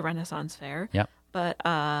anti-Renaissance fair. Yep. But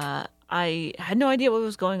I had no idea what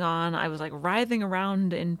was going on. I was like writhing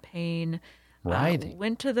around in pain. Writhing?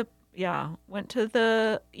 Went to the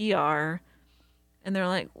ER. And they're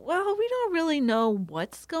like, well, we don't really know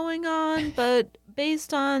what's going on, but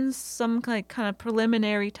based on some kind of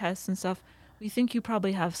preliminary tests and stuff, we think you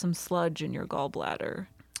probably have some sludge in your gallbladder.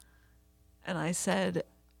 And I said,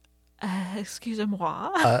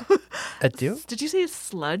 excusez-moi. Did you say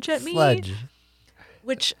sludge at me? Sludge.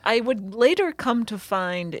 Which I would later come to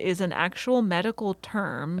find is an actual medical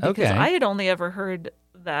term because I had only ever heard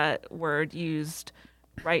that word used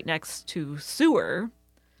right next to sewer.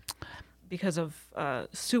 Because of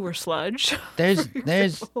sewer sludge. There's.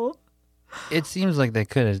 It seems like they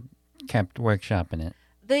could have kept workshopping it.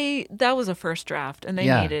 That was a first draft, and they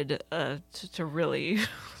needed to really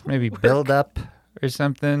maybe build up or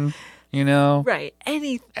something, Right.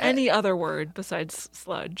 Any other word besides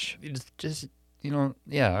sludge. Just all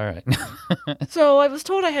right. So I was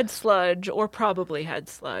told I had sludge, or probably had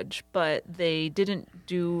sludge, but they didn't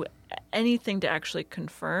do anything to actually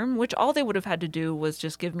confirm, which all they would have had to do was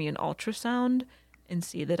just give me an ultrasound and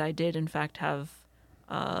see that I did in fact have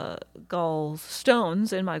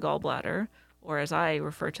gallstones in my gallbladder, or as I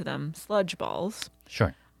refer to them, sludge balls.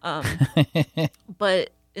 Sure. But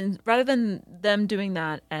rather than them doing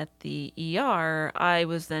that at the ER, I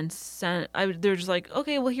was then sent. They're just like,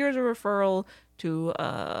 okay, well, here's a referral to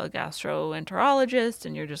a gastroenterologist,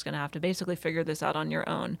 and you're just going to have to basically figure this out on your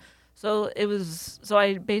own. So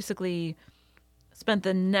I basically spent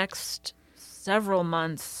the next several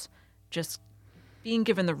months just being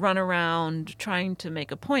given the runaround, trying to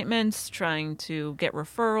make appointments, trying to get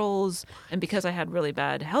referrals. And because I had really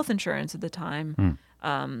bad health insurance at the time,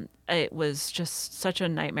 it was just such a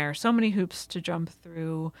nightmare. So many hoops to jump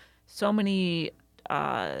through, so many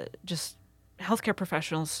just healthcare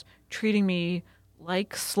professionals treating me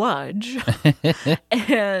like sludge.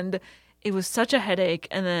 And it was such a headache.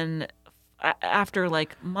 And then after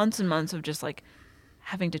like months and months of just like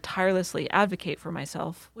having to tirelessly advocate for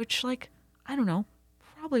myself, which like, I don't know,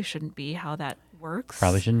 probably shouldn't be how that works.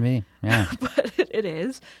 Probably shouldn't be. Yeah. But it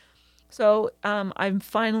is. So I'm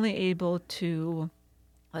finally able to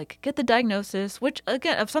like get the diagnosis, which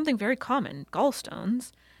again, of something very common,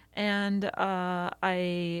 gallstones. And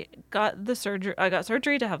I got the surgery. I got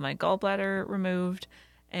surgery to have my gallbladder removed,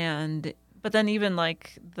 but then even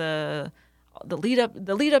like the lead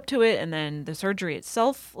up to it, and then the surgery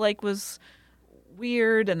itself like was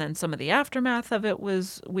weird, and then some of the aftermath of it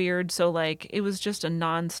was weird. So like it was just a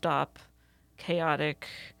nonstop, chaotic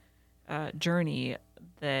journey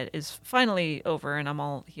that is finally over, and I'm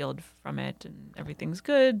all healed from it, and everything's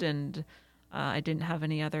good, and I didn't have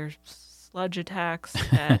any other sludge attacks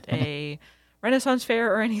at a Renaissance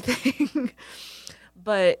fair or anything.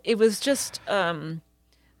 But it was just, I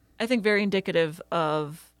think, very indicative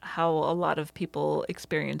of how a lot of people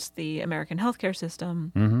experience the American healthcare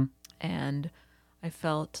system. Mm-hmm. And I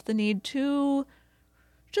felt the need to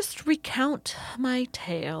just recount my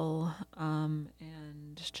tale, and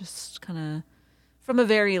just kind of from a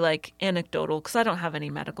very like anecdotal, because I don't have any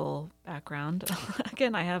medical background.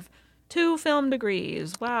 Again, I have 2 film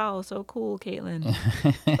degrees. Wow, so cool, Caitlin.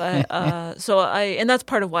 But and that's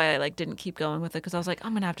part of why I like didn't keep going with it, because I was like,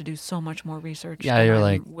 I'm gonna have to do so much more research. Yeah, you're I'm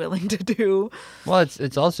like willing to do. Well,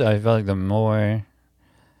 it's also, I feel like the more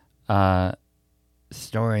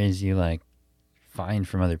stories you like find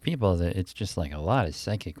from other people, that it's just like a lot of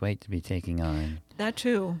psychic weight to be taking on. That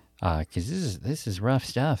too. Because this is rough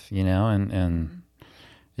stuff, and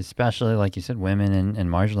especially like you said, women and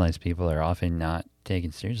marginalized people are often not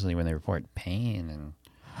taken seriously when they report pain. And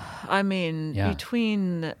I mean, Yeah.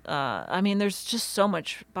 there's just so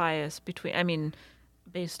much bias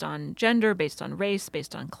based on gender, based on race,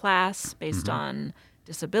 based on class, based on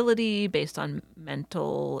disability, based on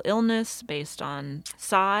mental illness, based on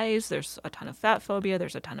size. There's a ton of fat phobia.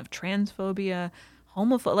 There's a ton of transphobia,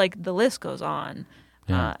 homophobia. Like the list goes on.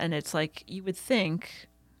 Yeah. And it's like you would think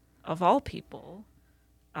of all people,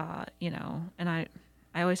 and I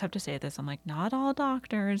always have to say this. I'm like, not all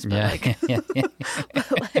doctors, but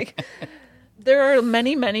but like there are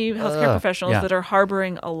many, many healthcare professionals that are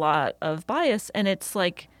harboring a lot of bias. And it's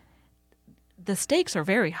like the stakes are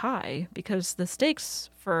very high because the stakes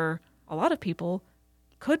for a lot of people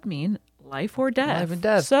could mean life or death. Life and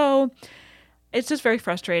death. So it's just very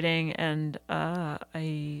frustrating. And I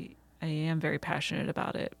am very passionate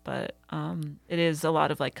about it. But it is a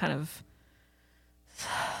lot of like kind of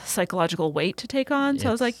psychological weight to take on. So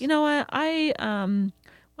I was like, you know what?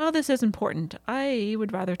 Well, this is important. I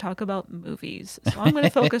would rather talk about movies. So I'm going to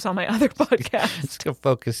focus on my other podcast. Let's go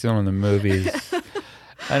focus on the movies.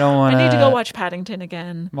 I don't want I need to go watch Paddington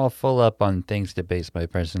again. I'm all full up on things to base my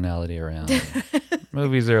personality around.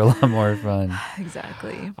 Movies are a lot more fun.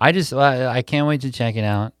 Exactly. I can't wait to check it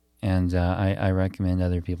out. And I recommend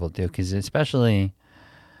other people do. Because especially,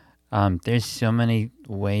 there's so many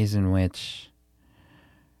ways in which,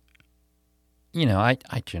 I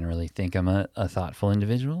generally think I'm a thoughtful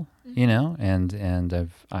individual, and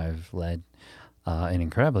I've led an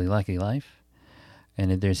incredibly lucky life.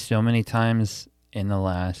 And there's so many times in the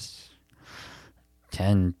last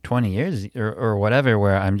 10, 20 years or whatever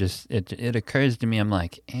where I'm just, it occurs to me, I'm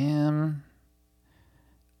like, oh,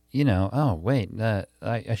 wait,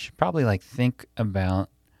 I should probably like think about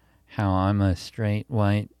how I'm a straight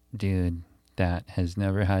white dude that has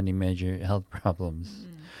never had any major health problems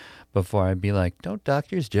before I'd be like, don't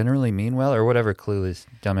doctors generally mean well, or whatever clueless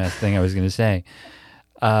dumbass thing I was going to say,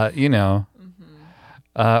 or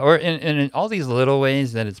in all these little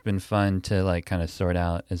ways that it's been fun to like kind of sort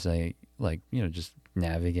out as I like, just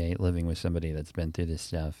navigate living with somebody that's been through this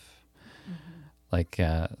stuff. Like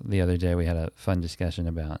the other day we had a fun discussion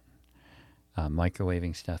about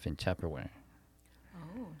microwaving stuff in Tupperware.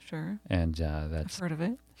 Oh, sure. And that's I've heard of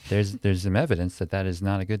it. There's some evidence that is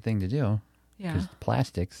not a good thing to do. Yeah. Because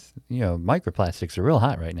plastics, microplastics are real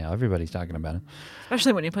hot right now. Everybody's talking about them.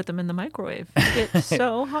 Especially when you put them in the microwave. They get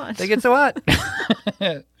so hot. They get so hot.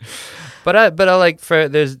 But I like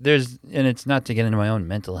there's and it's not to get into my own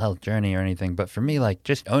mental health journey or anything, but for me, like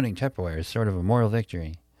just owning Tupperware is sort of a moral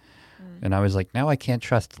victory. And I was like, now I can't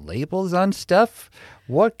trust labels on stuff.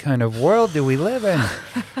 What kind of world do we live in?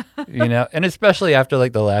 And especially after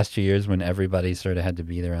like the last 2 years when everybody sort of had to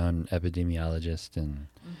be their own epidemiologist and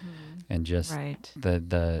just right.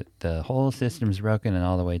 the whole system's broken and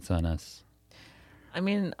all the weight's on us. I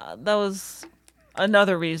mean, that was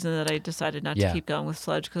another reason that I decided not to keep going with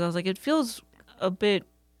Sludge, because I was like, it feels a bit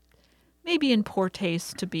maybe in poor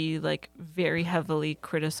taste to be like very heavily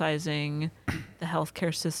criticizing the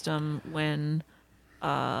healthcare system when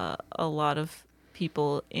a lot of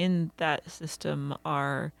people in that system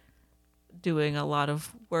are doing a lot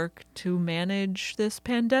of work to manage this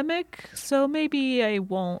pandemic. So maybe I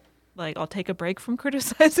won't, I'll take a break from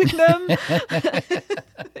criticizing them,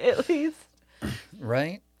 at least.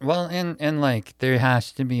 Right. Well, and like there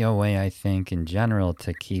has to be a way, I think, in general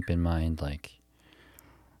to keep in mind, like,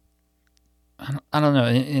 I don't know,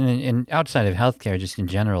 in outside of healthcare, just in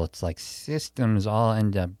general, it's like systems all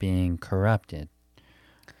end up being corrupted,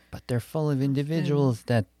 but they're full of individuals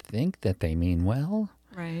that think that they mean well.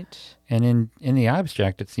 Right. And in the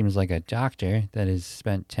abstract, it seems like a doctor that has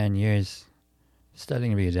spent 10 years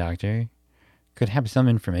studying to be a doctor could have some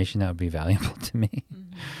information that would be valuable to me.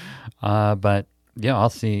 But yeah,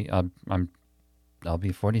 I'll see. I'll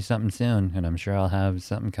be 40 something soon, and I'm sure I'll have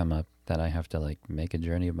something come up that I have to like make a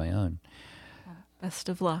journey of my own. Best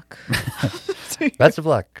of luck. Best of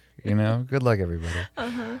luck. Good luck, everybody.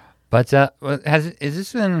 But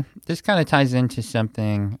this kind of ties into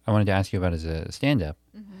something I wanted to ask you about as a stand-up,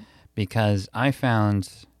 because I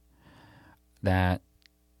found that,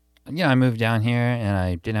 I moved down here and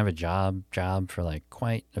I didn't have a job for like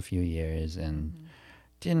quite a few years and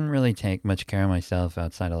didn't really take much care of myself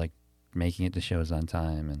outside of like making it to shows on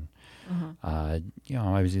time. And, I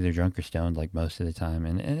was either drunk or stoned like most of the time.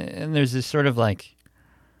 And there's this sort of like,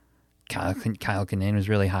 Kyle Conan was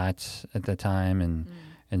really hot at the time and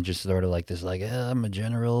just sort of like this, like, I'm a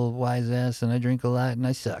general wise ass and I drink a lot and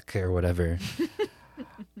I suck or whatever.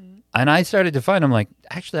 And I started to find, I'm like,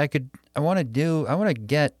 actually I want to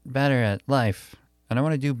get better at life, and I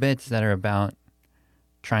want to do bits that are about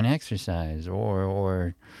trying to exercise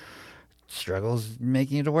or struggles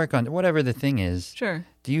making it to work on whatever the thing is. Sure.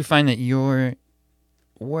 Do you find that your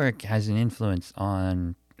work has an influence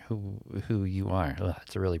on who you are? Ugh,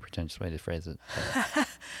 it's a really pretentious way to phrase it.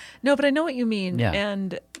 No, but I know what you mean. Yeah.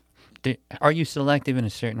 And Are you selective in a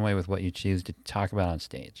certain way with what you choose to talk about on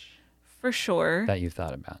stage for sure. that you've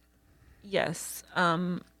thought about? Yes.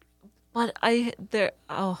 But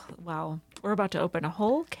oh, wow. We're about to open a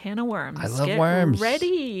whole can of worms. I love Get worms.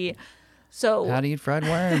 ready. So How to eat fried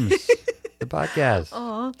worms. The podcast.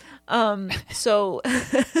 So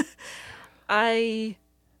I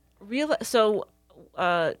realized,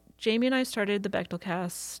 Jamie and I started the Bechdel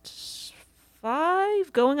Cast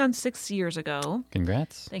going on 6 years ago.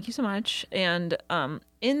 Congrats. Thank you so much. And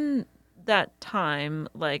in that time,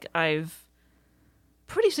 like, I've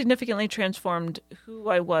pretty significantly transformed who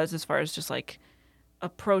I was as far as just like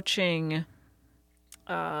approaching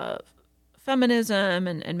feminism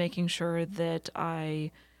and making sure that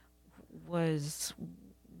I was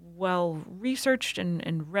well researched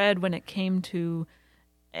and read when it came to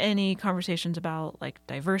any conversations about like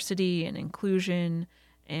diversity and inclusion.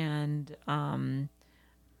 And and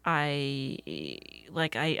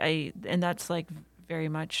that's like very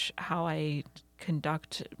much how I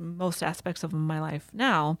conduct most aspects of my life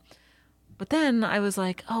now. But then I was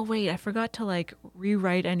like, oh wait, I forgot to like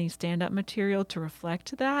rewrite any stand-up material to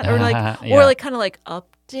reflect that, or like Yeah. or like kind of like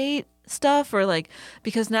update stuff, or like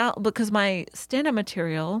because my stand-up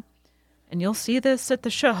material, and you'll see this at the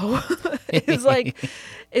show, is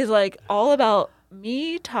like all about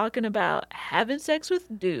me talking about having sex with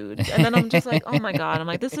dudes. And then I'm just like, oh my God, I'm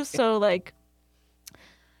like, this is so like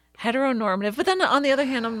heteronormative. But then on the other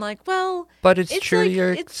hand, I'm like, well, But it's true like, to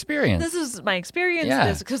your experience. This is my experience.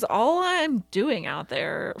 Yeah. Because all I'm doing out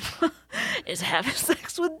there is having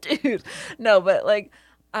sex with dudes. No, but like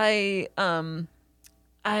I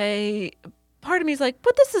part of me is like,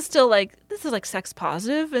 but this is like sex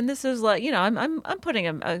positive, and this is like, you know, I'm putting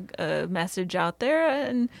a message out there,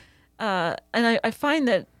 and I find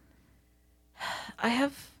that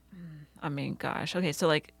gosh, okay, so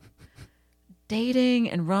like dating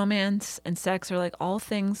and romance and sex are like all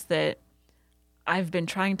things that I've been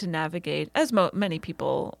trying to navigate, as many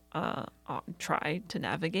people try to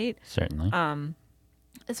navigate. Certainly.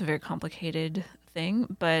 It's a very complicated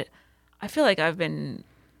thing, but I feel like I've been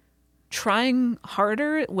trying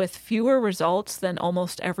harder with fewer results than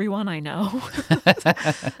almost everyone I know.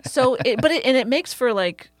 So it makes for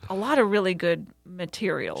like a lot of really good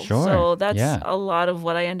material. Sure. So that's Yeah. a lot of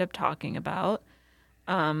what I end up talking about.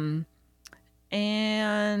 And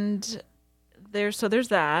there's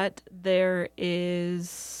that. There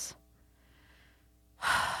is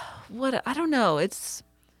what, I don't know. I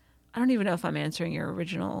don't even know if I'm answering your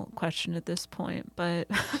original question at this point, but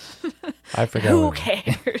I forgot. who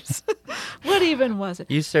cares? What even was it?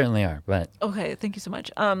 You certainly are, but Okay, thank you so much.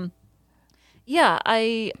 Yeah,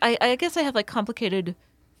 I guess I have like complicated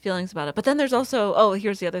feelings about it. But then there's also,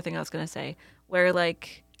 here's the other thing I was going to say, where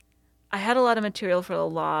like I had a lot of material for a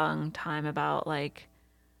long time about like,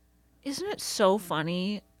 isn't it so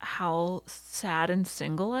funny how sad and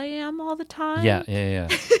single I am all the time? yeah.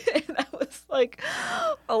 And that was like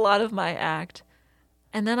a lot of my act.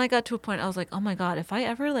 And then I got to a point I was like, oh my God, if I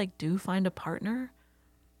ever like do find a partner,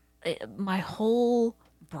 my whole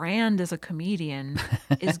brand as a comedian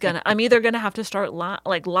is I'm either gonna have to start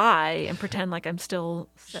lie and pretend like I'm still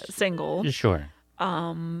single, Sure.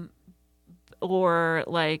 or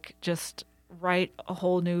like just write a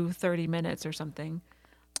whole new 30 minutes or something.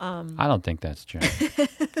 I don't think that's true.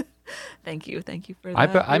 Thank you for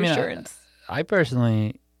that reassurance. I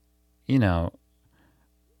personally, you know,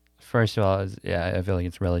 first of all, I feel like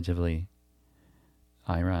it's relatively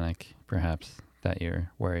ironic, perhaps, that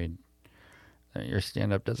you're worried that your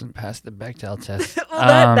stand-up doesn't pass the Bechdel test.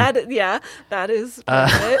 Well, that is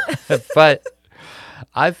part of it. But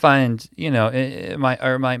I find, you know,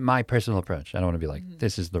 my personal approach. I don't want to be like,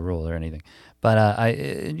 this is the rule or anything, but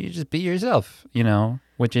you just be yourself, you know,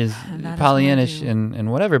 which is Pollyannish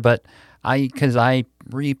and whatever. But because I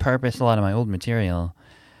repurpose a lot of my old material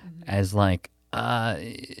as like,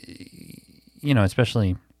 you know,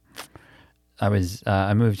 especially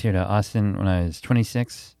I moved here to Austin when I was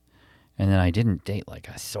 26, and then I didn't date like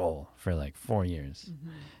a soul for like 4 years.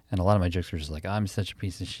 And a lot of my jokes were just like, I'm such a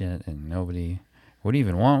piece of shit and nobody would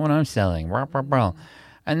even want what I'm selling.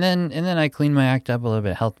 And then I cleaned my act up a little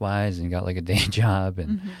bit health-wise and got like a day job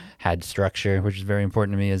and had structure, which is very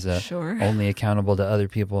important to me as a only accountable to other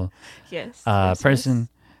people yes, person.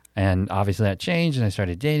 And obviously that changed, and I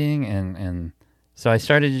started dating, and So I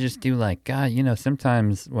started to just do like, God,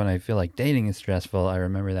 sometimes when I feel like dating is stressful, I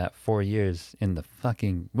remember that 4 years in the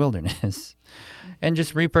fucking wilderness and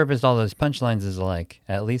just repurposed all those punchlines as like,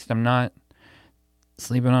 at least I'm not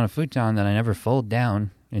sleeping on a futon that I never fold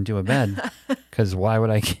down into a bed. Because why would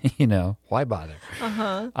I, why bother?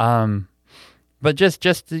 But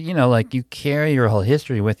just like you carry your whole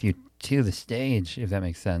history with you to the stage, if that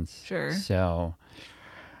makes sense. Sure. So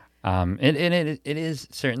it is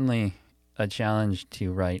certainly a challenge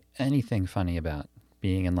to write anything funny about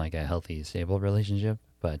being in like a healthy, stable relationship,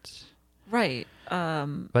 but right.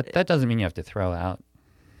 But that doesn't mean you have to throw out,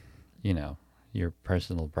 your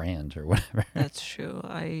personal brand or whatever. That's true.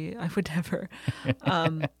 I would never.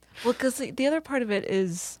 Well, because the other part of it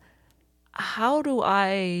is, how do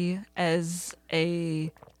I, as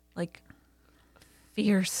a like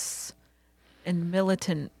fierce and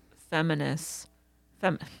militant feminist,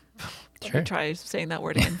 let me try saying that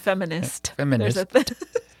word again. Feminist. Feminist.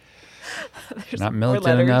 There's not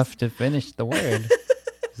militant enough to finish the word.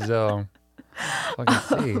 So,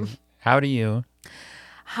 fucking see.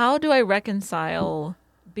 How do I reconcile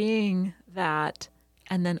being that,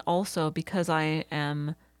 and then also because I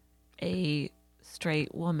am a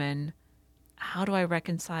straight woman, how do I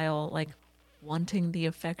reconcile like wanting the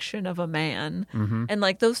affection of a man? Mm-hmm. And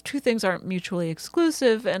like those two things aren't mutually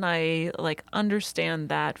exclusive, and I like understand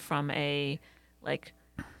that from a like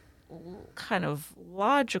kind of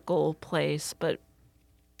logical place, but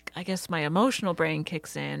I guess my emotional brain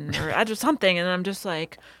kicks in or I just something, and I'm just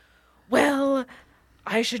like, well,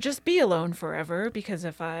 I should just be alone forever, because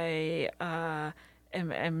if I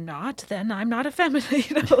am not, then I'm not a feminine.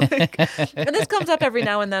 And this comes up every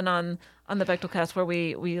now and then on the Bechdel Cast, where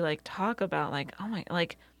we like talk about like, oh my,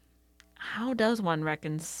 like how does one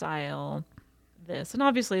reconcile this? And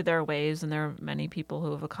obviously there are ways, and there are many people who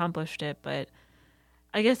have accomplished it, but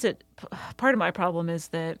I guess part of my problem is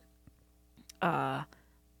that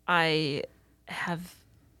I have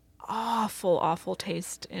awful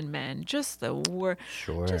taste in men, just the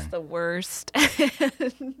worst.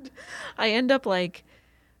 And I end up like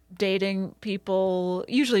dating people,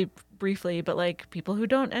 usually briefly, but like people who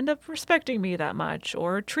don't end up respecting me that much,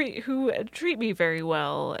 or treat me very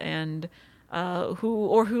well, and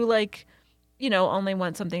who like, only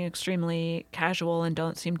want something extremely casual and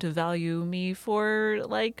don't seem to value me for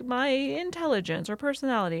like my intelligence or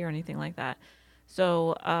personality or anything like that.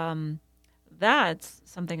 So that's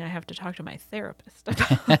something I have to talk to my therapist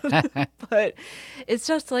about. But it's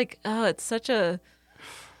just like, it's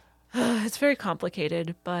very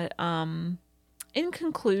complicated. But in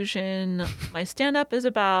conclusion, my stand-up is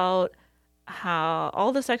about how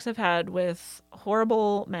all the sex I've had with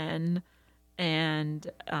horrible men,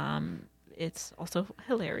 and it's also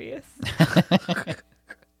hilarious.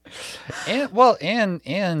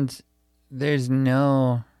 and there's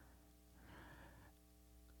no,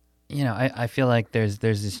 I feel like there's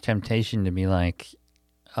this temptation to be like,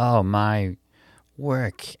 oh, my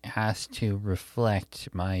work has to reflect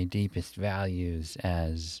my deepest values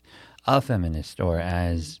as a feminist or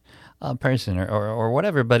as a person or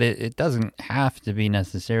whatever, but it doesn't have to be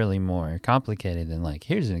necessarily more complicated than like,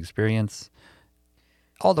 here's an experience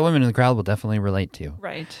all the women in the crowd will definitely relate to.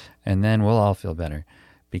 Right. And then we'll all feel better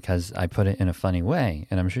because I put it in a funny way,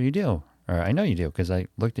 and I'm sure you do. Or I know you do, because I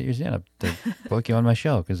looked at your stand-up to book you on my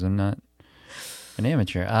show, because I'm not an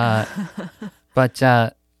amateur. But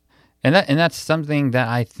that's something that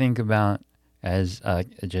I think about as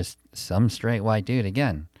just some straight white dude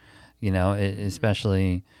again.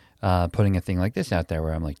 Especially putting a thing like this out there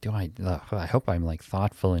where I'm like, I hope I'm like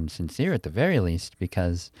thoughtful and sincere at the very least,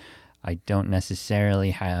 because I don't necessarily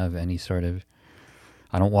have any sort of,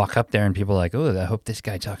 I don't walk up there and people are like, oh, I hope this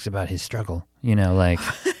guy talks about his struggle, like.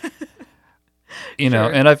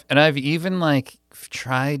 Sure. And I've even like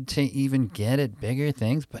tried to even get at bigger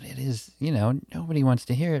things, but it is, nobody wants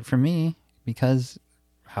to hear it from me, because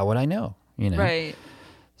how would I know, Right.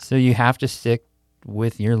 So you have to stick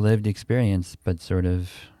with your lived experience, but sort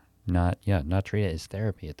of not treat it as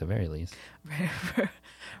therapy at the very least.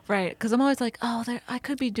 Right. Because I'm always like, oh, I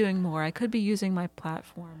could be doing more. I could be using my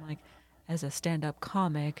platform like as a stand-up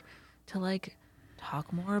comic to like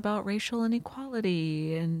talk more about racial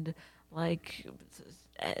inequality and like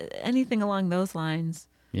anything along those lines.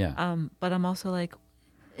 Yeah. But I'm also like,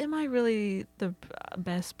 am I really the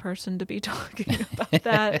best person to be talking about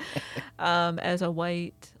that as a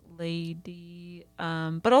white lady?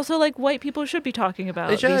 But also like white people should be talking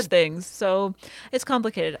about these things. So it's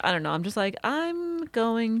complicated. I don't know. I'm just like, I'm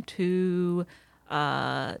going to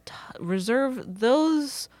reserve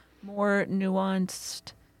those more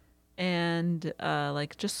nuanced and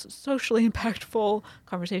like just socially impactful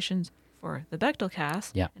conversations for the Bechdel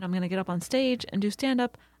Cast. Yeah. And I'm going to get up on stage and do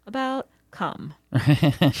stand-up about cum.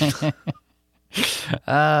 The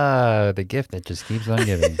gift that just keeps on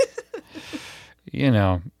giving.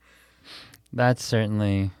 That's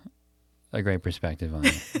certainly a great perspective on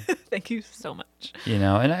it. Thank you so much. And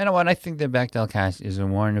I think the Bechdel Cast is a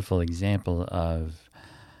wonderful example of,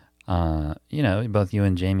 both you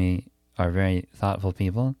and Jamie are very thoughtful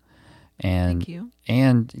people. And, Thank you.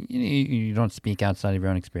 And you don't speak outside of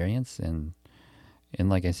your own experience. And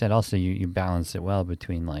like I said, also you balance it well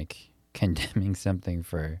between like condemning something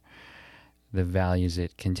for the values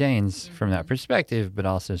it contains from that perspective, but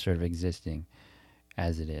also sort of existing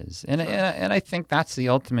as it is. And I think that's the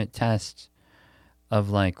ultimate test of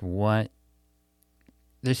like what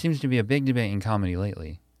there seems to be a big debate in comedy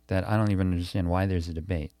lately that I don't even understand why there's a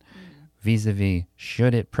debate vis-a-vis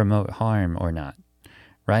should it promote harm or not,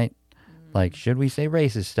 right? Like, should we say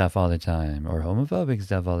racist stuff all the time or homophobic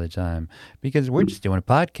stuff all the time? Because we're just doing a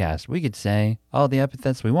podcast. We could say all the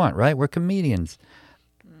epithets we want, right? We're comedians.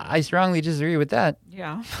 I strongly disagree with that.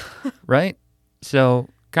 Yeah. Right? So,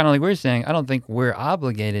 kind of like we're saying, I don't think we're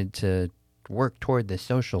obligated to work toward the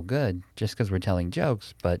social good just because we're telling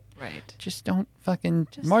jokes, but just don't fucking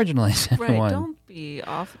marginalize anyone. Right, don't be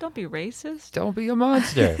racist. Don't be a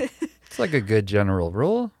monster. It's like a good general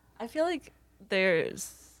rule. I feel like there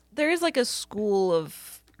is like a school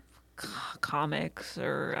of comics,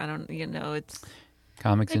 or I don't, it's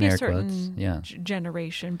comics in maybe air a certain quotes. Yeah.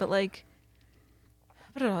 generation, but like,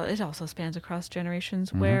 but it also spans across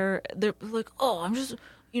generations where they're like, oh, I'm just,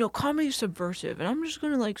 comedy's subversive, and I'm just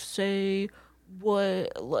gonna like say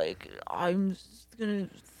what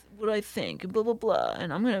what I think, blah blah blah,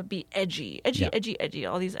 and I'm gonna be edgy, all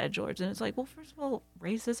these edgelords, and it's like, well, first of all,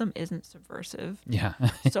 racism isn't subversive. Yeah.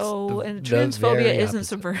 So and transphobia isn't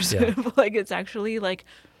subversive. Yeah. Like it's actually like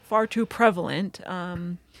far too prevalent.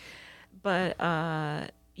 This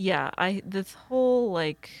whole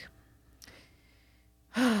like.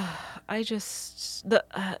 I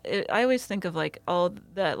always think of like all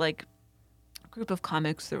that like group of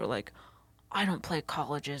comics that were like, I don't play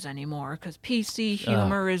colleges anymore because PC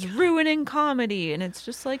humor is ruining comedy, and it's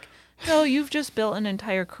just like, no, you've just built an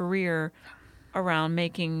entire career around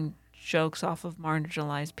making jokes off of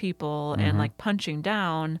marginalized people and like punching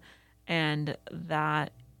down, and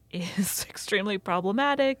that is extremely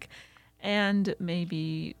problematic, and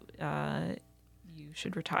maybe you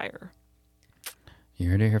should retire. You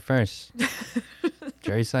heard it here first.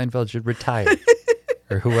 Jerry Seinfeld should retire.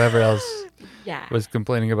 Or whoever else was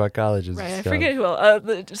complaining about colleges. Right, I forget who else.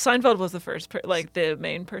 Seinfeld was the first, the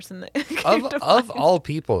main person that came to of mind. all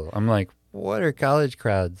people, I'm like, what are college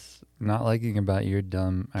crowds not liking about your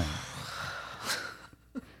dumb...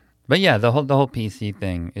 But yeah, the whole PC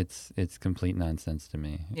thing, it's complete nonsense to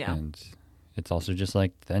me. Yeah. And it's also just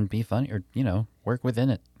like, then be funny or, work within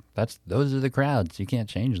it. Those are the crowds. You can't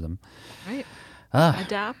change them. Right.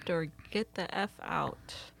 Adapt or get the F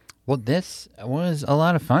out. Well, this was a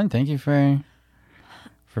lot of fun. Thank you for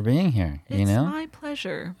being here. It's my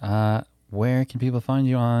pleasure. Where can people find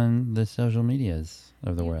you on the social medias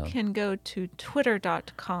of the world? You can go to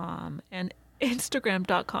twitter.com and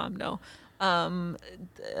instagram.com. No.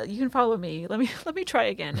 You can follow me. Let me try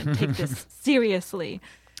again and take this seriously.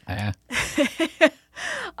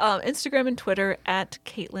 Instagram and Twitter at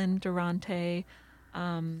Caitlin Durante.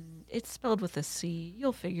 It's spelled with a C.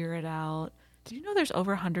 You'll figure it out. Did you know there's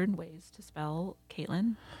over 100 ways to spell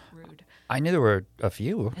Caitlin? Rude. I knew there were a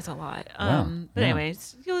few. It's a lot. Wow. But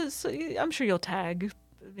anyways, I'm sure you'll tag.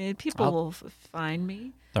 People will find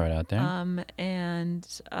me. Throw it out there. And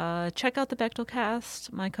check out the Bechdel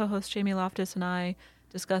Cast. My co-host Jamie Loftus and I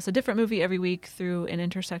discuss a different movie every week through an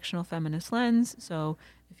intersectional feminist lens. So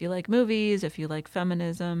if you like movies, if you like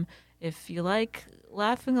feminism, if you like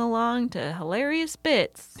laughing along to hilarious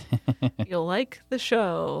bits, you'll like the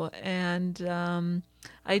show. And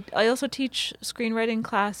I also teach screenwriting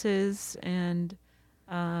classes and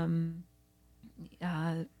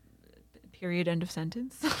period, end of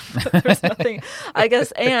sentence. There's nothing, I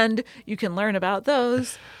guess. And you can learn about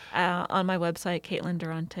those on my website,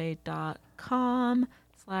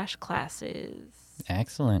 CaitlinDurante.com/classes.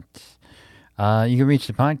 Excellent. You can reach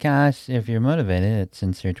the podcast if you're motivated at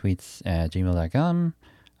sincertweets@gmail.com.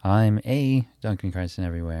 I'm a Duncan Carson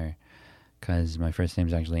everywhere because my first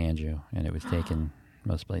name's actually Andrew, and it was taken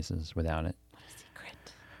most places without it.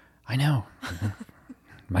 Secret. I know.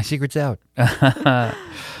 My secret's out.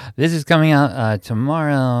 This is coming out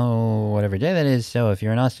tomorrow, whatever day that is. So if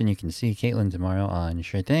you're in Austin, you can see Caitlin tomorrow on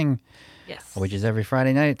Sure Thing. Yes. Which is every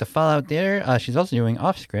Friday night at the Fallout Theater. She's also doing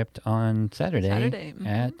Off Script on Saturday. Mm-hmm.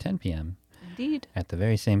 At 10 p.m. Indeed. At the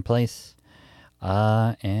very same place.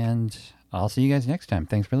 And I'll see you guys next time.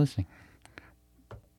 Thanks for listening.